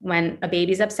 And when a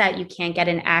baby's upset, you can't get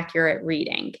an accurate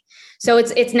reading. So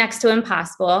it's next to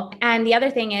impossible. And the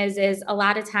other thing is a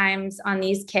lot of times on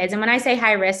these kids, and when I say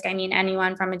high risk, I mean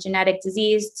anyone from a genetic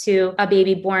disease to a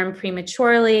baby born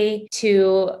prematurely,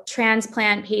 to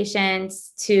transplant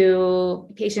patients,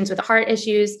 to patients with heart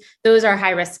issues, those are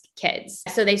high risk kids.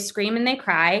 So they scream and they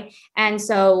cry. And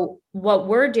so what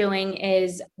we're doing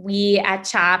is we at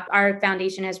CHOP, our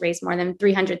foundation has raised more than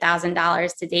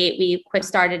 $300,000 to date. We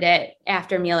started it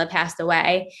after Mila passed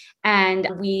away, and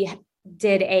we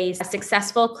did a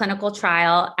successful clinical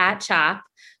trial at CHOP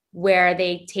where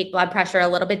they take blood pressure a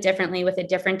little bit differently with a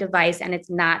different device, and it's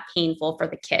not painful for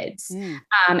the kids.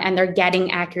 And they're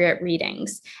getting accurate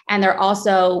readings. And they're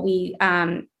also, we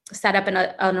set up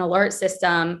an alert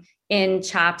system in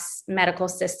CHOP's medical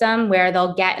system where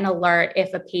they'll get an alert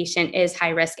if a patient is high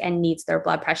risk and needs their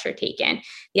blood pressure taken.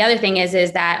 The other thing is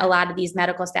that a lot of these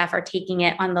medical staff are taking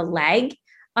it on the leg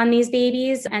on these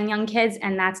babies and young kids,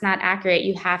 and that's not accurate.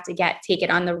 You have to take it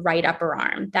on the right upper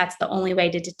arm. That's the only way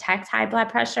to detect high blood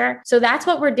pressure. So that's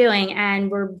what we're doing,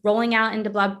 and we're rolling out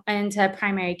into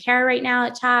primary care right now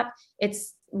at CHOP.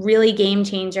 It's really game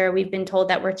changer. We've been told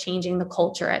that we're changing the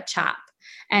culture at CHOP,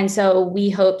 and so we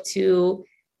hope to.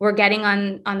 We're getting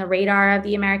on the radar of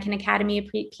the American Academy of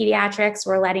Pediatrics.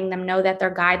 We're letting them know that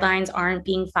their guidelines aren't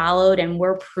being followed, and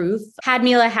we're proof. Had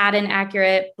Mila had an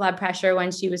accurate blood pressure when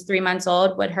she was 3 months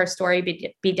old, would her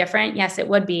story be different? Yes, it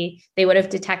would be. They would have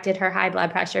detected her high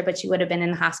blood pressure, but she would have been in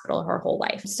the hospital her whole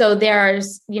life. So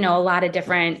there's, a lot of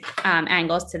different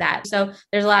angles to that. So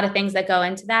there's a lot of things that go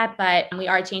into that, but we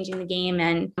are changing the game,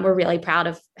 and we're really proud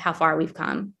of how far we've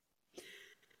come.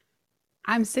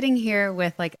 I'm sitting here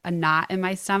with like a knot in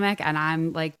my stomach and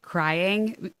I'm like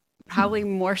crying, probably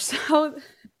more so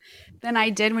than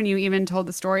I did when you even told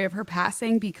the story of her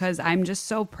passing, because I'm just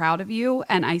so proud of you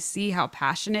and I see how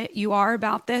passionate you are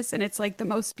about this. And it's like the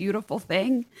most beautiful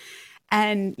thing.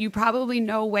 And you probably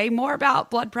know way more about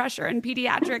blood pressure and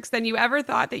pediatrics than you ever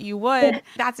thought that you would.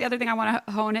 That's the other thing I want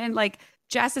to hone in. Like,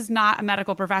 Jess is not a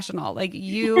medical professional. Like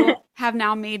you have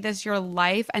now made this your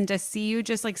life, and to see you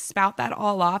just like spout that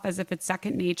all off as if it's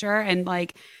second nature. And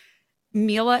like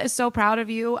Mila is so proud of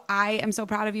you. I am so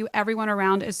proud of you. Everyone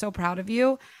around is so proud of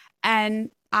you.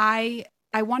 And I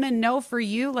want to know for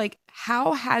you, like,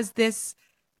 how has this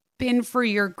been for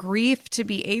your grief to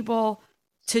be able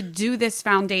to do this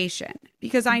foundation?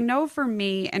 Because I know for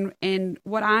me and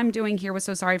what I'm doing here with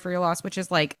So Sorry for Your Loss, which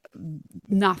is like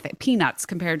nothing, peanuts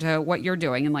compared to what you're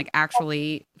doing and like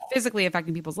actually physically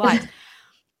affecting people's lives.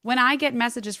 When I get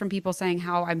messages from people saying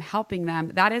how I'm helping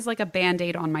them, that is like a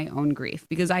Band-Aid on my own grief,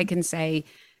 because I can say,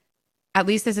 at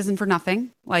least this isn't for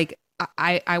nothing. Like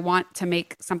I want to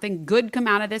make something good come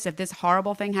out of this if this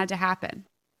horrible thing had to happen.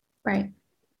 Right.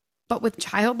 But with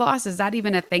child loss, is that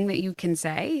even a thing that you can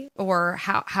say? Or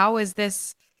how is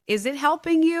this, is it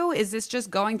helping you? Is this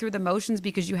just going through the motions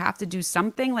because you have to do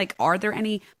something? Like, are there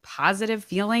any positive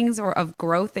feelings or of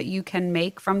growth that you can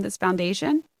make from this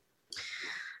foundation?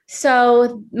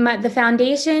 So the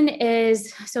foundation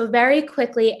is, so very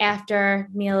quickly after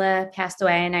Mila passed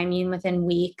away, and I mean within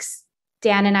weeks,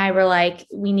 Dan and I were like,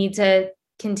 we need to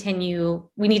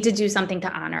do something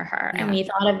to honor her. Yeah. And we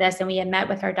thought of this, and we had met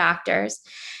with her doctors.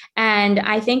 And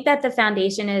I think that the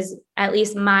foundation is at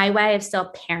least my way of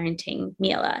still parenting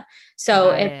Mila.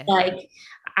 So it's like,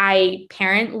 I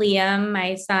parent Liam,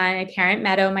 my son, I parent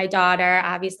Meadow, my daughter.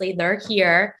 Obviously they're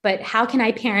here, but how can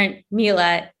I parent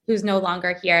Mila, who's no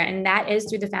longer here? And that is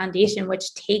through the foundation,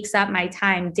 which takes up my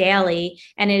time daily.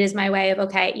 And it is my way of,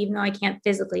 okay, even though I can't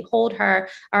physically hold her,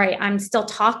 all right, I'm still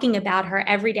talking about her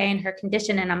every day and her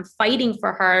condition, and I'm fighting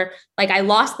for her. Like, I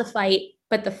lost the fight,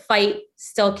 but the fight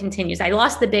still continues. I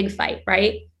lost the big fight,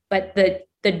 right? But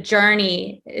the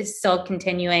journey is still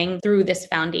continuing through this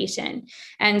foundation.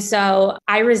 And so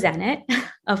I resent it,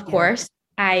 of course.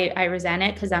 I resent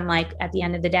it because I'm like, at the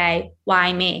end of the day,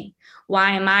 why me?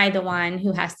 Why am I the one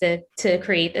who has to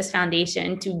create this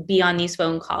foundation, to be on these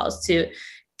phone calls, to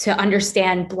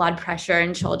understand blood pressure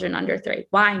in children under 3?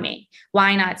 Why me?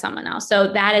 Why not someone else?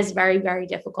 So that is very, very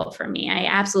difficult for me. I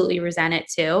absolutely resent it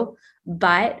too,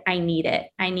 but I need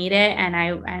it.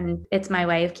 And it's my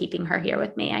way of keeping her here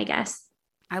with me, I guess.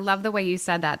 I love the way you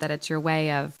said that it's your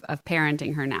way of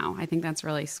parenting her now. I think that's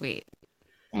really sweet.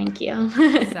 Thank you.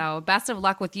 So best of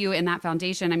luck with you in that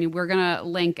foundation. I mean, we're going to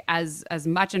link as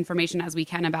much information as we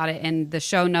can about it in the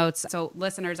show notes. So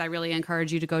listeners, I really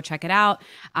encourage you to go check it out.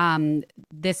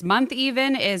 This month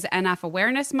even is NF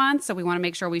Awareness Month. So we want to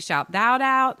make sure we shout that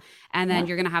out. And then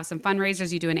you're going to have some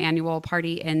fundraisers. You do an annual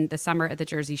party in the summer at the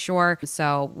Jersey Shore.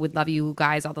 So would love you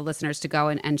guys, all the listeners, to go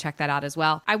and check that out as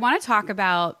well. I want to talk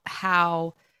about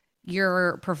how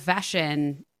your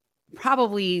profession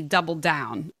probably doubled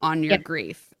down on your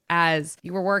grief, as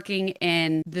you were working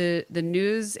in the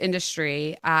news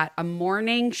industry at a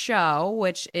morning show,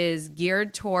 which is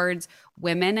geared towards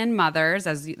women and mothers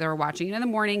as they're watching it in the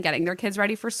morning, getting their kids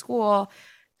ready for school.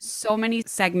 So many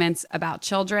segments about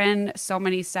children, so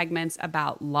many segments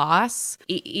about loss,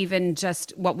 even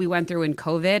just what we went through in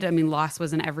COVID. I mean, loss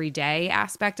was an everyday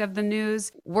aspect of the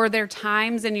news. Were there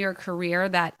times in your career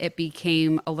that it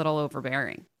became a little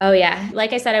overbearing? Oh yeah.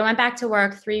 Like I said, I went back to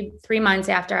work three months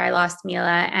after I lost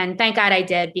Mila, and thank God I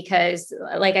did, because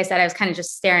like I said, I was kind of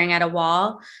just staring at a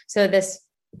wall. So this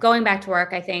going back to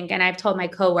work, I think, and I've told my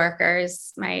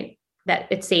coworkers, that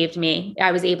it saved me.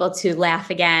 I was able to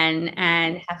laugh again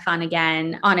and have fun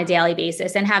again on a daily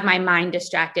basis and have my mind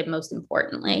distracted, most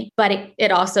importantly. But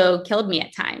it also killed me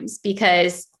at times,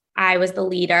 because I was the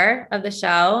leader of the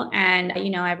show. And,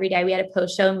 every day we had a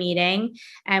post-show meeting,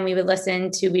 and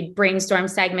we'd brainstorm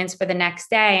segments for the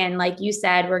next day. And like you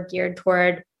said, we're geared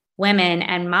toward women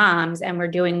and moms, and we're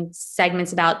doing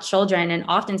segments about children, and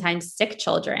oftentimes sick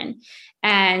children.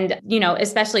 And,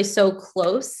 especially so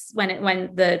close when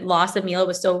the loss of Mila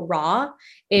was so raw,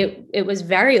 it was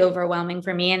very overwhelming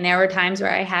for me. And there were times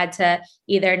where I had to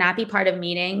either not be part of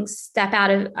meetings, step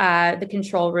out of the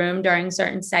control room during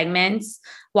certain segments,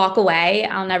 walk away.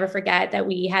 I'll never forget that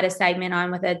we had a segment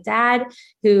on with a dad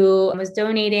who was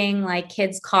donating like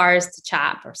kids' cars to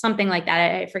CHOP or something like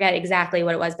that. I forget exactly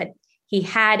what it was, but he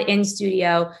had in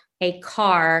studio a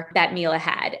car that Mila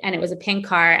had, and it was a pink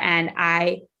car. And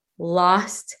I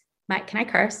lost can I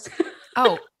curse?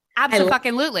 Oh,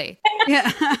 absolutely. Yeah.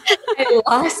 I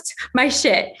lost my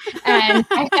shit. And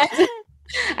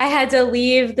I had to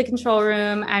leave the control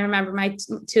room. I remember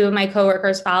two of my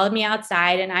coworkers followed me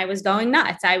outside, and I was going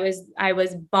nuts. I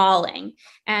was bawling.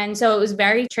 And so it was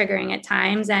very triggering at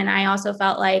times. And I also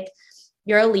felt like,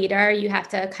 you're a leader. You have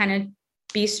to kind of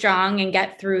be strong and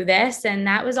get through this. And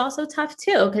that was also tough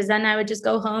too, because then I would just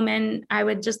go home and I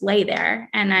would just lay there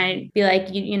and I'd be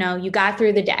like, you know, you got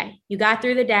through the day. You got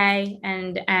through the day.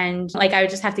 And like, I would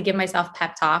just have to give myself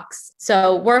pep talks.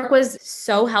 So work was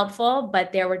so helpful,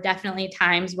 but there were definitely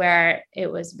times where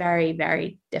it was very,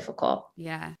 very difficult.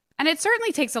 Yeah. And it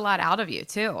certainly takes a lot out of you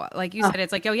too. Like you said,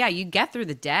 it's like, oh yeah, you get through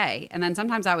the day. And then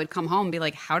sometimes I would come home and be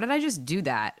like, how did I just do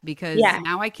that? Because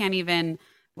now I can't even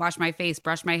wash my face,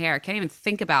 brush my hair. Can't even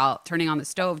think about turning on the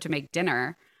stove to make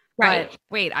dinner. Right. But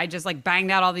wait, I just like banged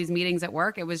out all these meetings at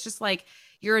work. It was just like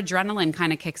your adrenaline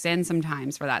kind of kicks in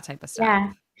sometimes for that type of stuff.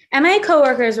 Yeah. And my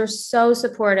coworkers were so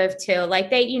supportive too. Like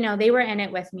they, you know, they were in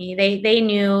it with me. They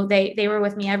knew they were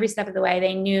with me every step of the way.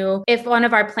 They knew if one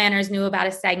of our planners knew about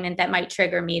a segment that might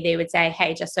trigger me, they would say,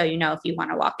 hey, just so you know, if you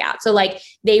want to walk out. So like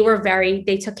they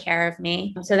took care of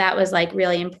me. So that was like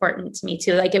really important to me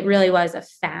too. Like it really was a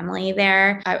family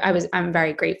there. I'm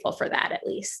very grateful for that at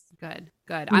least. Good.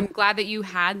 I'm glad that you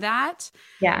had that.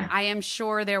 Yeah. I am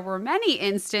sure there were many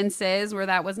instances where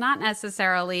that was not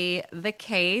necessarily the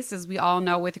case. As we all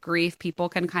know, with grief, people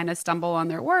can kind of stumble on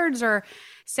their words or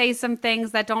say some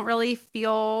things that don't really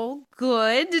feel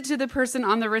good to the person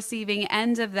on the receiving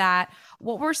end of that.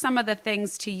 What were some of the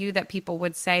things to you that people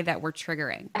would say that were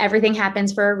triggering? Everything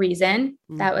happens for a reason.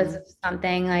 That was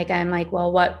something like, I'm like,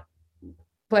 well, what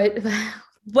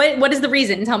is the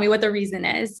reason? Tell me what the reason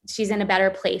is. She's in a better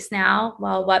place now.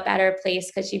 Well, what better place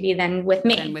could she be than with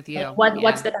me? Than with you. Like,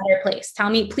 what's the better place?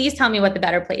 Please tell me what the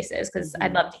better place is. Cause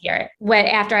I'd love to hear it.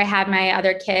 After I had my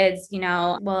other kids, you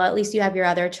know, well, at least you have your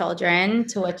other children,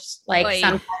 to which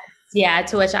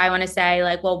to which I want to say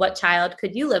like, well, what child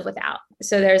could you live without?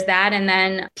 So there's that. And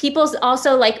then people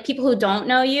who don't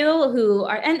know you, who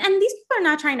are, and these people are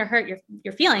not trying to hurt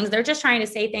your feelings. They're just trying to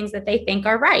say things that they think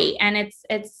are right. And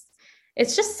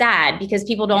it's just sad because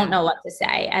people don't know what to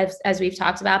say, as we've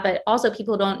talked about, but also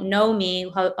people don't know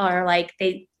me or like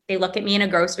they look at me in a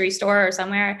grocery store or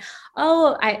somewhere.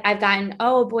 Oh, I've gotten,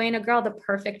 a boy and a girl, the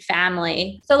perfect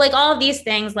family. So like all of these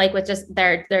things, like with just,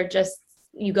 they're just,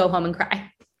 you go home and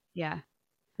cry. Yeah.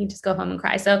 You just go home and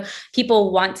cry. So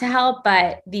people want to help,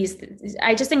 but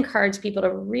I just encourage people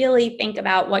to really think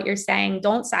about what you're saying.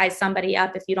 Don't size somebody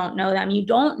up if you don't know them. You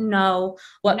don't know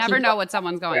what. You never know what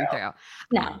someone's going through.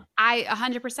 No. I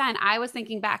 100%. I was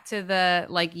thinking back to the,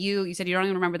 like you said, you don't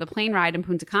even remember the plane ride in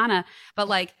Punta Cana, but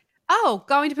like,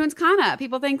 going to Punta Cana.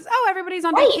 People think, everybody's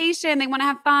on vacation. They want to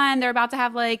have fun. They're about to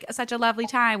have like such a lovely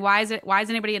time. Why is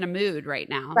anybody in a mood right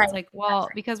now? Right. It's like, well,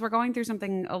 because we're going through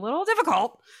something a little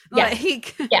difficult. Yes.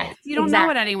 Like, you don't know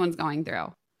what anyone's going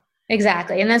through.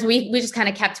 Exactly. And that's, we just kind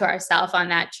of kept to ourselves on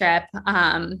that trip.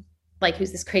 Like,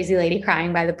 who's this crazy lady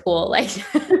crying by the pool? Like,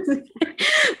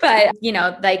 but you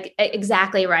know, like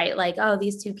exactly right. Like,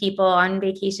 these two people on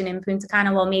vacation in Punta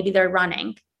Cana, well, maybe they're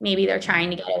running. Maybe they're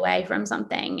trying to get away from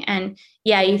something. And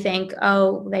you think,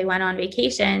 they went on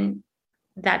vacation.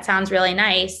 That sounds really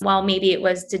nice. Well, maybe it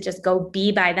was to just go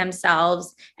be by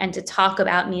themselves and to talk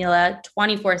about Mila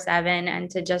 24/7 and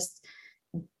to just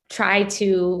try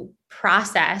to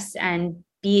process and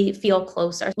feel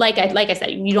closer. Like I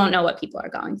said, you don't know what people are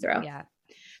going through. Yeah.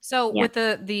 So with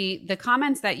the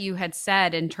comments that you had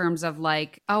said in terms of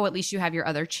like, at least you have your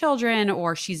other children,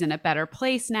 or she's in a better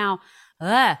place now.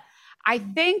 I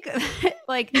think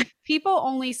like people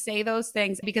only say those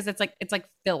things because it's like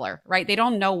filler, right? They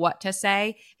don't know what to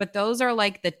say, but those are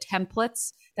like the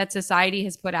templates that society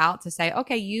has put out to say,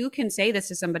 okay, you can say this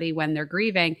to somebody when they're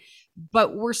grieving,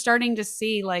 but we're starting to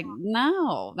see like,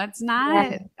 no, that's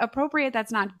not appropriate.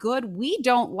 That's not good. We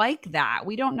don't like that.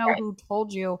 We don't know who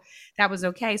told you that was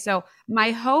okay. So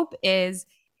my hope is,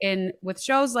 with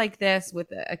shows like this, with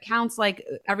accounts like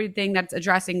everything that's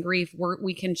addressing grief,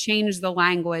 we can change the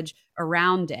language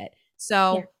around it.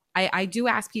 So I do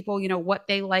ask people, what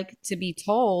they like to be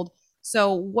told.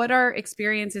 So what are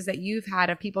experiences that you've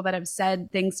had of people that have said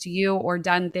things to you or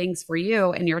done things for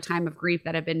you in your time of grief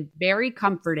that have been very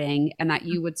comforting and that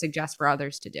you would suggest for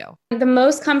others to do? The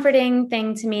most comforting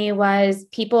thing to me was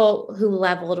people who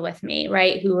leveled with me,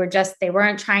 right? Who were they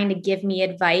weren't trying to give me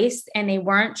advice and they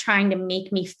weren't trying to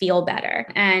make me feel better.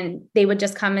 And they would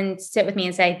just come and sit with me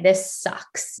and say, this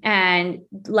sucks, and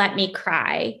let me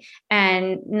cry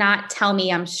and not tell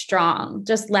me I'm strong.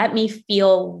 Just let me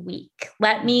feel weak.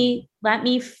 Let me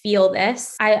feel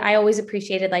this. I always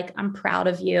appreciated, like, I'm proud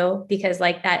of you, because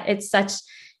like that, it's such,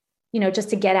 just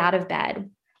to get out of bed,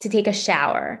 to take a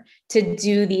shower, to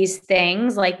do these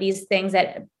things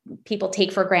that people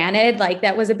take for granted. Like,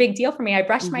 that was a big deal for me. I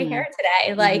brushed my hair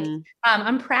today. Like,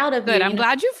 I'm proud of you. Good. I'm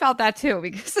glad you felt that too,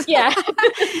 because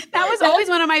that was always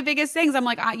one of my biggest things. I'm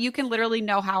like, you can literally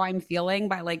know how I'm feeling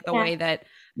by like the way that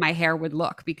my hair would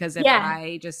look, because if Yeah.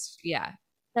 I just, yeah.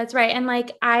 That's right. And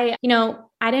like I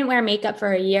didn't wear makeup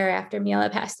for a year after Mila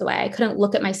passed away. I couldn't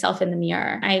look at myself in the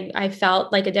mirror. I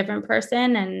felt like a different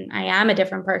person, and I am a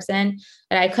different person,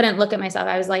 but I couldn't look at myself.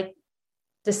 I was like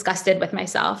disgusted with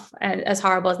myself, and as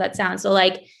horrible as that sounds. So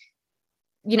like,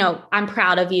 I'm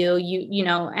proud of you,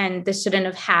 and this shouldn't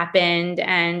have happened,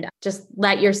 and just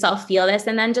let yourself feel this.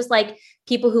 And then just like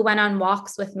people who went on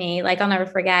walks with me, like I'll never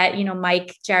forget,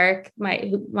 Mike Jarek,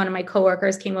 one of my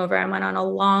coworkers, came over and went on a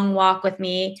long walk with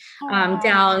me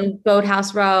down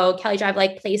Boathouse Row, Kelly Drive,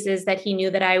 like places that he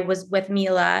knew that I was with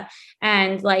Mila.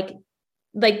 And like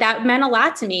that meant a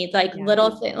lot to me, like little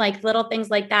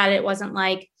things like that. It wasn't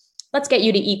like, let's get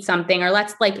you to eat something, or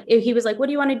let's like, he was like, what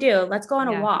do you want to do? Let's go on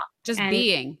a walk. Just and,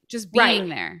 being right,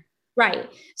 there. Right.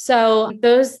 So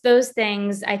those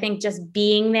things, I think just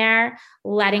being there,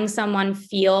 letting someone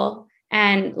feel,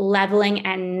 and leveling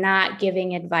and not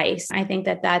giving advice. I think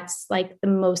that that's like the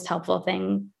most helpful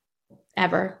thing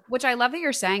ever. Which I love that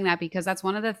you're saying that, because that's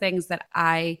one of the things that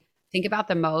I think about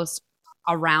the most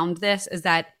around this, is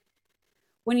that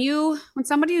when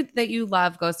somebody that you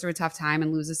love goes through a tough time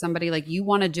and loses somebody, like, you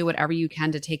want to do whatever you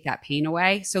can to take that pain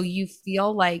away. So you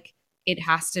feel like it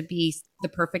has to be the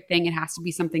perfect thing. It has to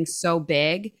be something so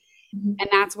big. Mm-hmm. And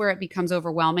that's where it becomes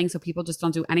overwhelming. So people just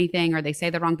don't do anything, or they say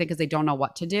the wrong thing because they don't know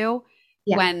what to do.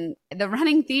 Yeah. When the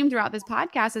running theme throughout this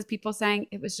podcast is people saying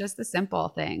it was just the simple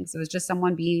things. It was just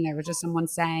someone being there. It was just someone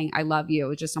saying, I love you. It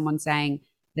was just someone saying,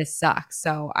 this sucks.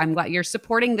 So I'm glad you're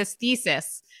supporting this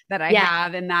thesis that I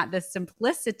have, and that the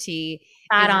simplicity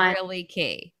is really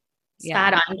key.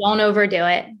 Spot on. Don't overdo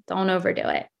it. Don't overdo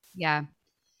it. Yeah.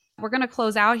 We're going to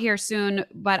close out here soon,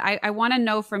 but I want to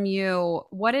know from you,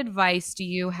 what advice do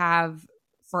you have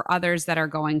for others that are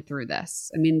going through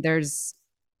this? I mean,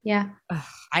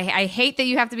 I hate that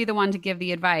you have to be the one to give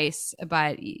the advice,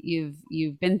 but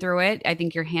you've been through it. I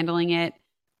think you're handling it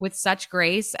with such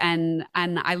grace. And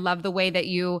I love the way that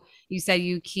you said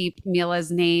you keep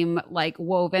Mila's name like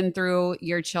woven through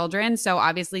your children. So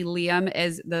obviously Liam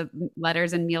is the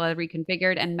letters in Mila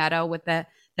reconfigured, and Meadow with the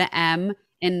M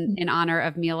in honor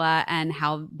of Mila, and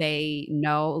how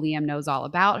Liam knows all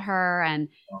about her. And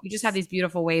you just have these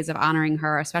beautiful ways of honoring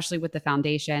her, especially with the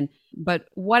foundation. But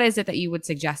what is it that you would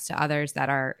suggest to others that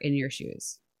are in your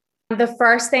shoes? The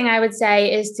first thing I would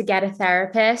say is to get a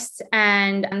therapist.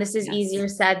 And this is easier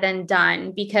said than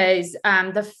done, because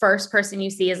the first person you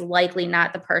see is likely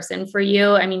not the person for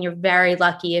you. I mean, you're very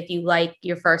lucky if you like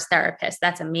your first therapist.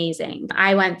 That's amazing.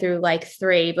 I went through like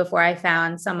 3 before I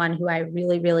found someone who I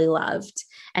really, really loved,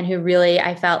 and who really,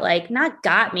 I felt like, not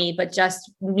got me, but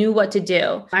just knew what to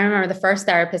do. I remember the first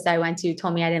therapist I went to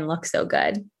told me I didn't look so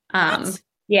good.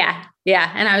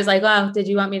 Yeah. And I was like, well, did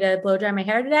you want me to blow dry my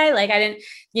hair today? Like, I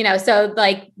didn't, so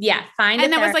like, find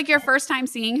And that was like your first time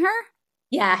seeing her?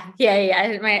 Yeah.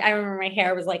 I remember my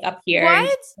hair was like up here.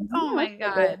 What? Oh my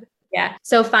God. Yeah.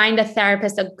 So find a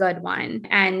therapist, a good one,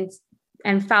 and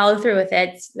follow through with it.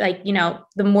 It's like,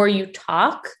 the more you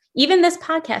talk, even this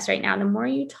podcast right now, the more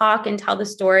you talk and tell the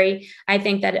story, I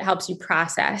think that it helps you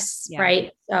process.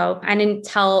 Right. So I didn't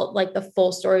tell like the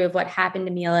full story of what happened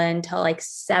to Mila until like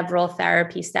several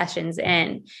therapy sessions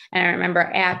in. And I remember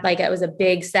it was a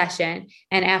big session.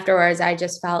 And afterwards, I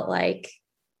just felt like,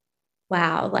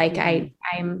 wow, like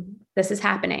this is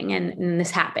happening, and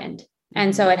this happened.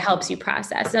 And so it helps you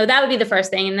process. So that would be the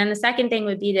first thing. And then the second thing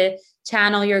would be to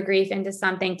channel your grief into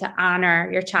something to honor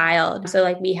your child. So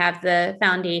like we have the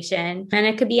foundation, and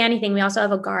it could be anything. We also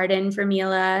have a garden for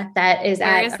Mila that is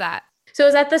Where is that? So it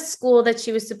was at the school that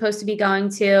she was supposed to be going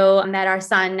to, that our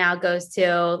son now goes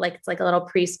to. Like, it's like a little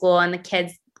preschool, and the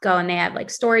kids go and they have like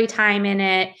story time in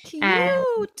it. Cute.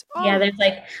 And there's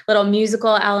like little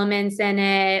musical elements in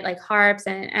it, like harps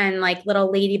and like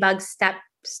little ladybug step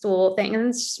stool thing.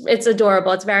 And it's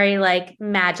adorable. It's very like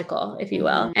magical, if you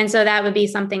will. And so that would be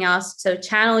something else. So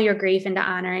channel your grief into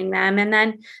honoring them. And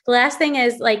then the last thing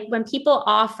is like when people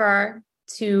offer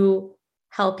to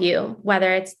help you,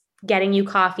 whether it's getting you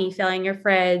coffee, filling your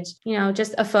fridge,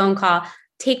 just a phone call,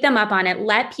 take them up on it.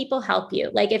 Let people help you.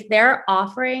 Like if they're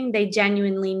offering, they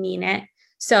genuinely mean it.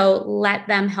 So let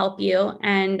them help you,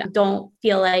 and don't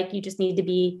feel like you just need to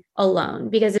be alone,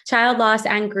 because child loss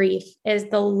and grief is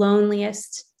the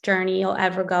loneliest journey you'll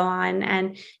ever go on.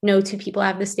 And no 2 people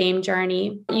have the same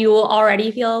journey. You will already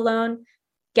feel alone.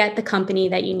 Get the company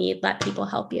that you need. Let people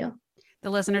help you. The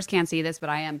listeners can't see this,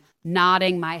 but I am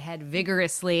nodding my head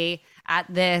vigorously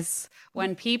at this.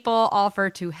 When people offer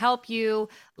to help you,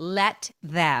 let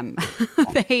them.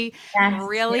 They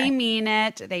really mean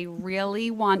it. They really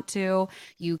want to.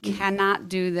 You cannot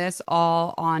do this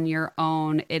all on your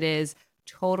own. It is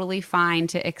totally fine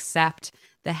to accept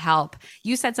the help.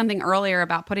 You said something earlier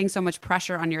about putting so much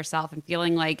pressure on yourself and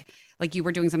feeling like you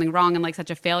were doing something wrong and like such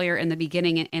a failure in the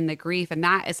beginning in the grief. And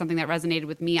that is something that resonated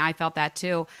with me. I felt that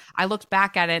too. I looked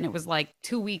back at it and it was like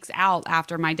 2 weeks out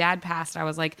after my dad passed. I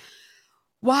was like,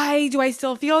 why do I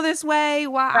still feel this way?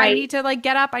 Why I need to like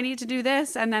get up. I need to do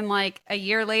this. And then like a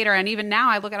year later, and even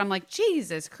now I look at it, I'm like,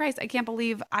 Jesus Christ, I can't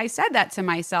believe I said that to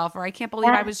myself, or I can't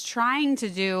believe I was trying to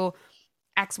do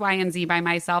X, Y, and Z by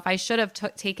myself. I should have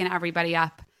taken everybody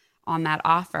up on that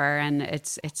offer. And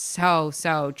it's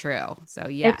so true. So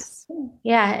yes.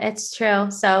 It's true.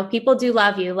 So people do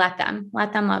love you. Let them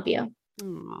love you.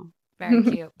 Oh, very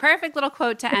cute. Perfect little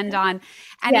quote to end on.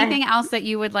 Anything else that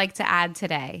you would like to add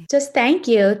today? Just thank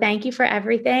you. Thank you for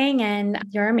everything. And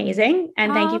you're amazing.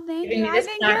 And thank you for giving me this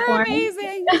platform. You're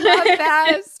amazing. You're the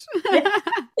best.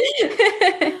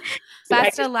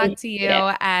 Best of luck to you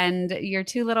and your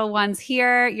 2 little ones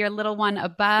here, your little one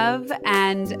above,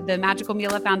 and the Magical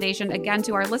Mila Foundation. Again,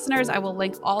 to our listeners, I will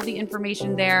link all the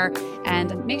information there,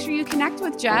 and make sure you connect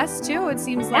with Jess too. It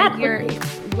seems like you're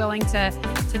willing to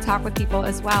talk with people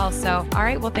as well. So, all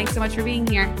right. Well, thanks so much for being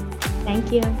here.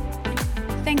 Thank you.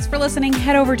 Thanks for listening.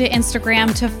 Head over to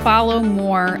Instagram to follow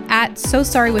more at So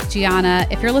Sorry with Gianna.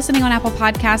 If you're listening on Apple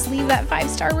Podcasts, leave that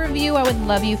 5-star review. I would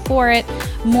love you for it.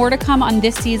 More to come on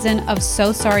this season of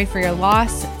So Sorry for Your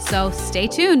Loss. So stay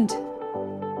tuned.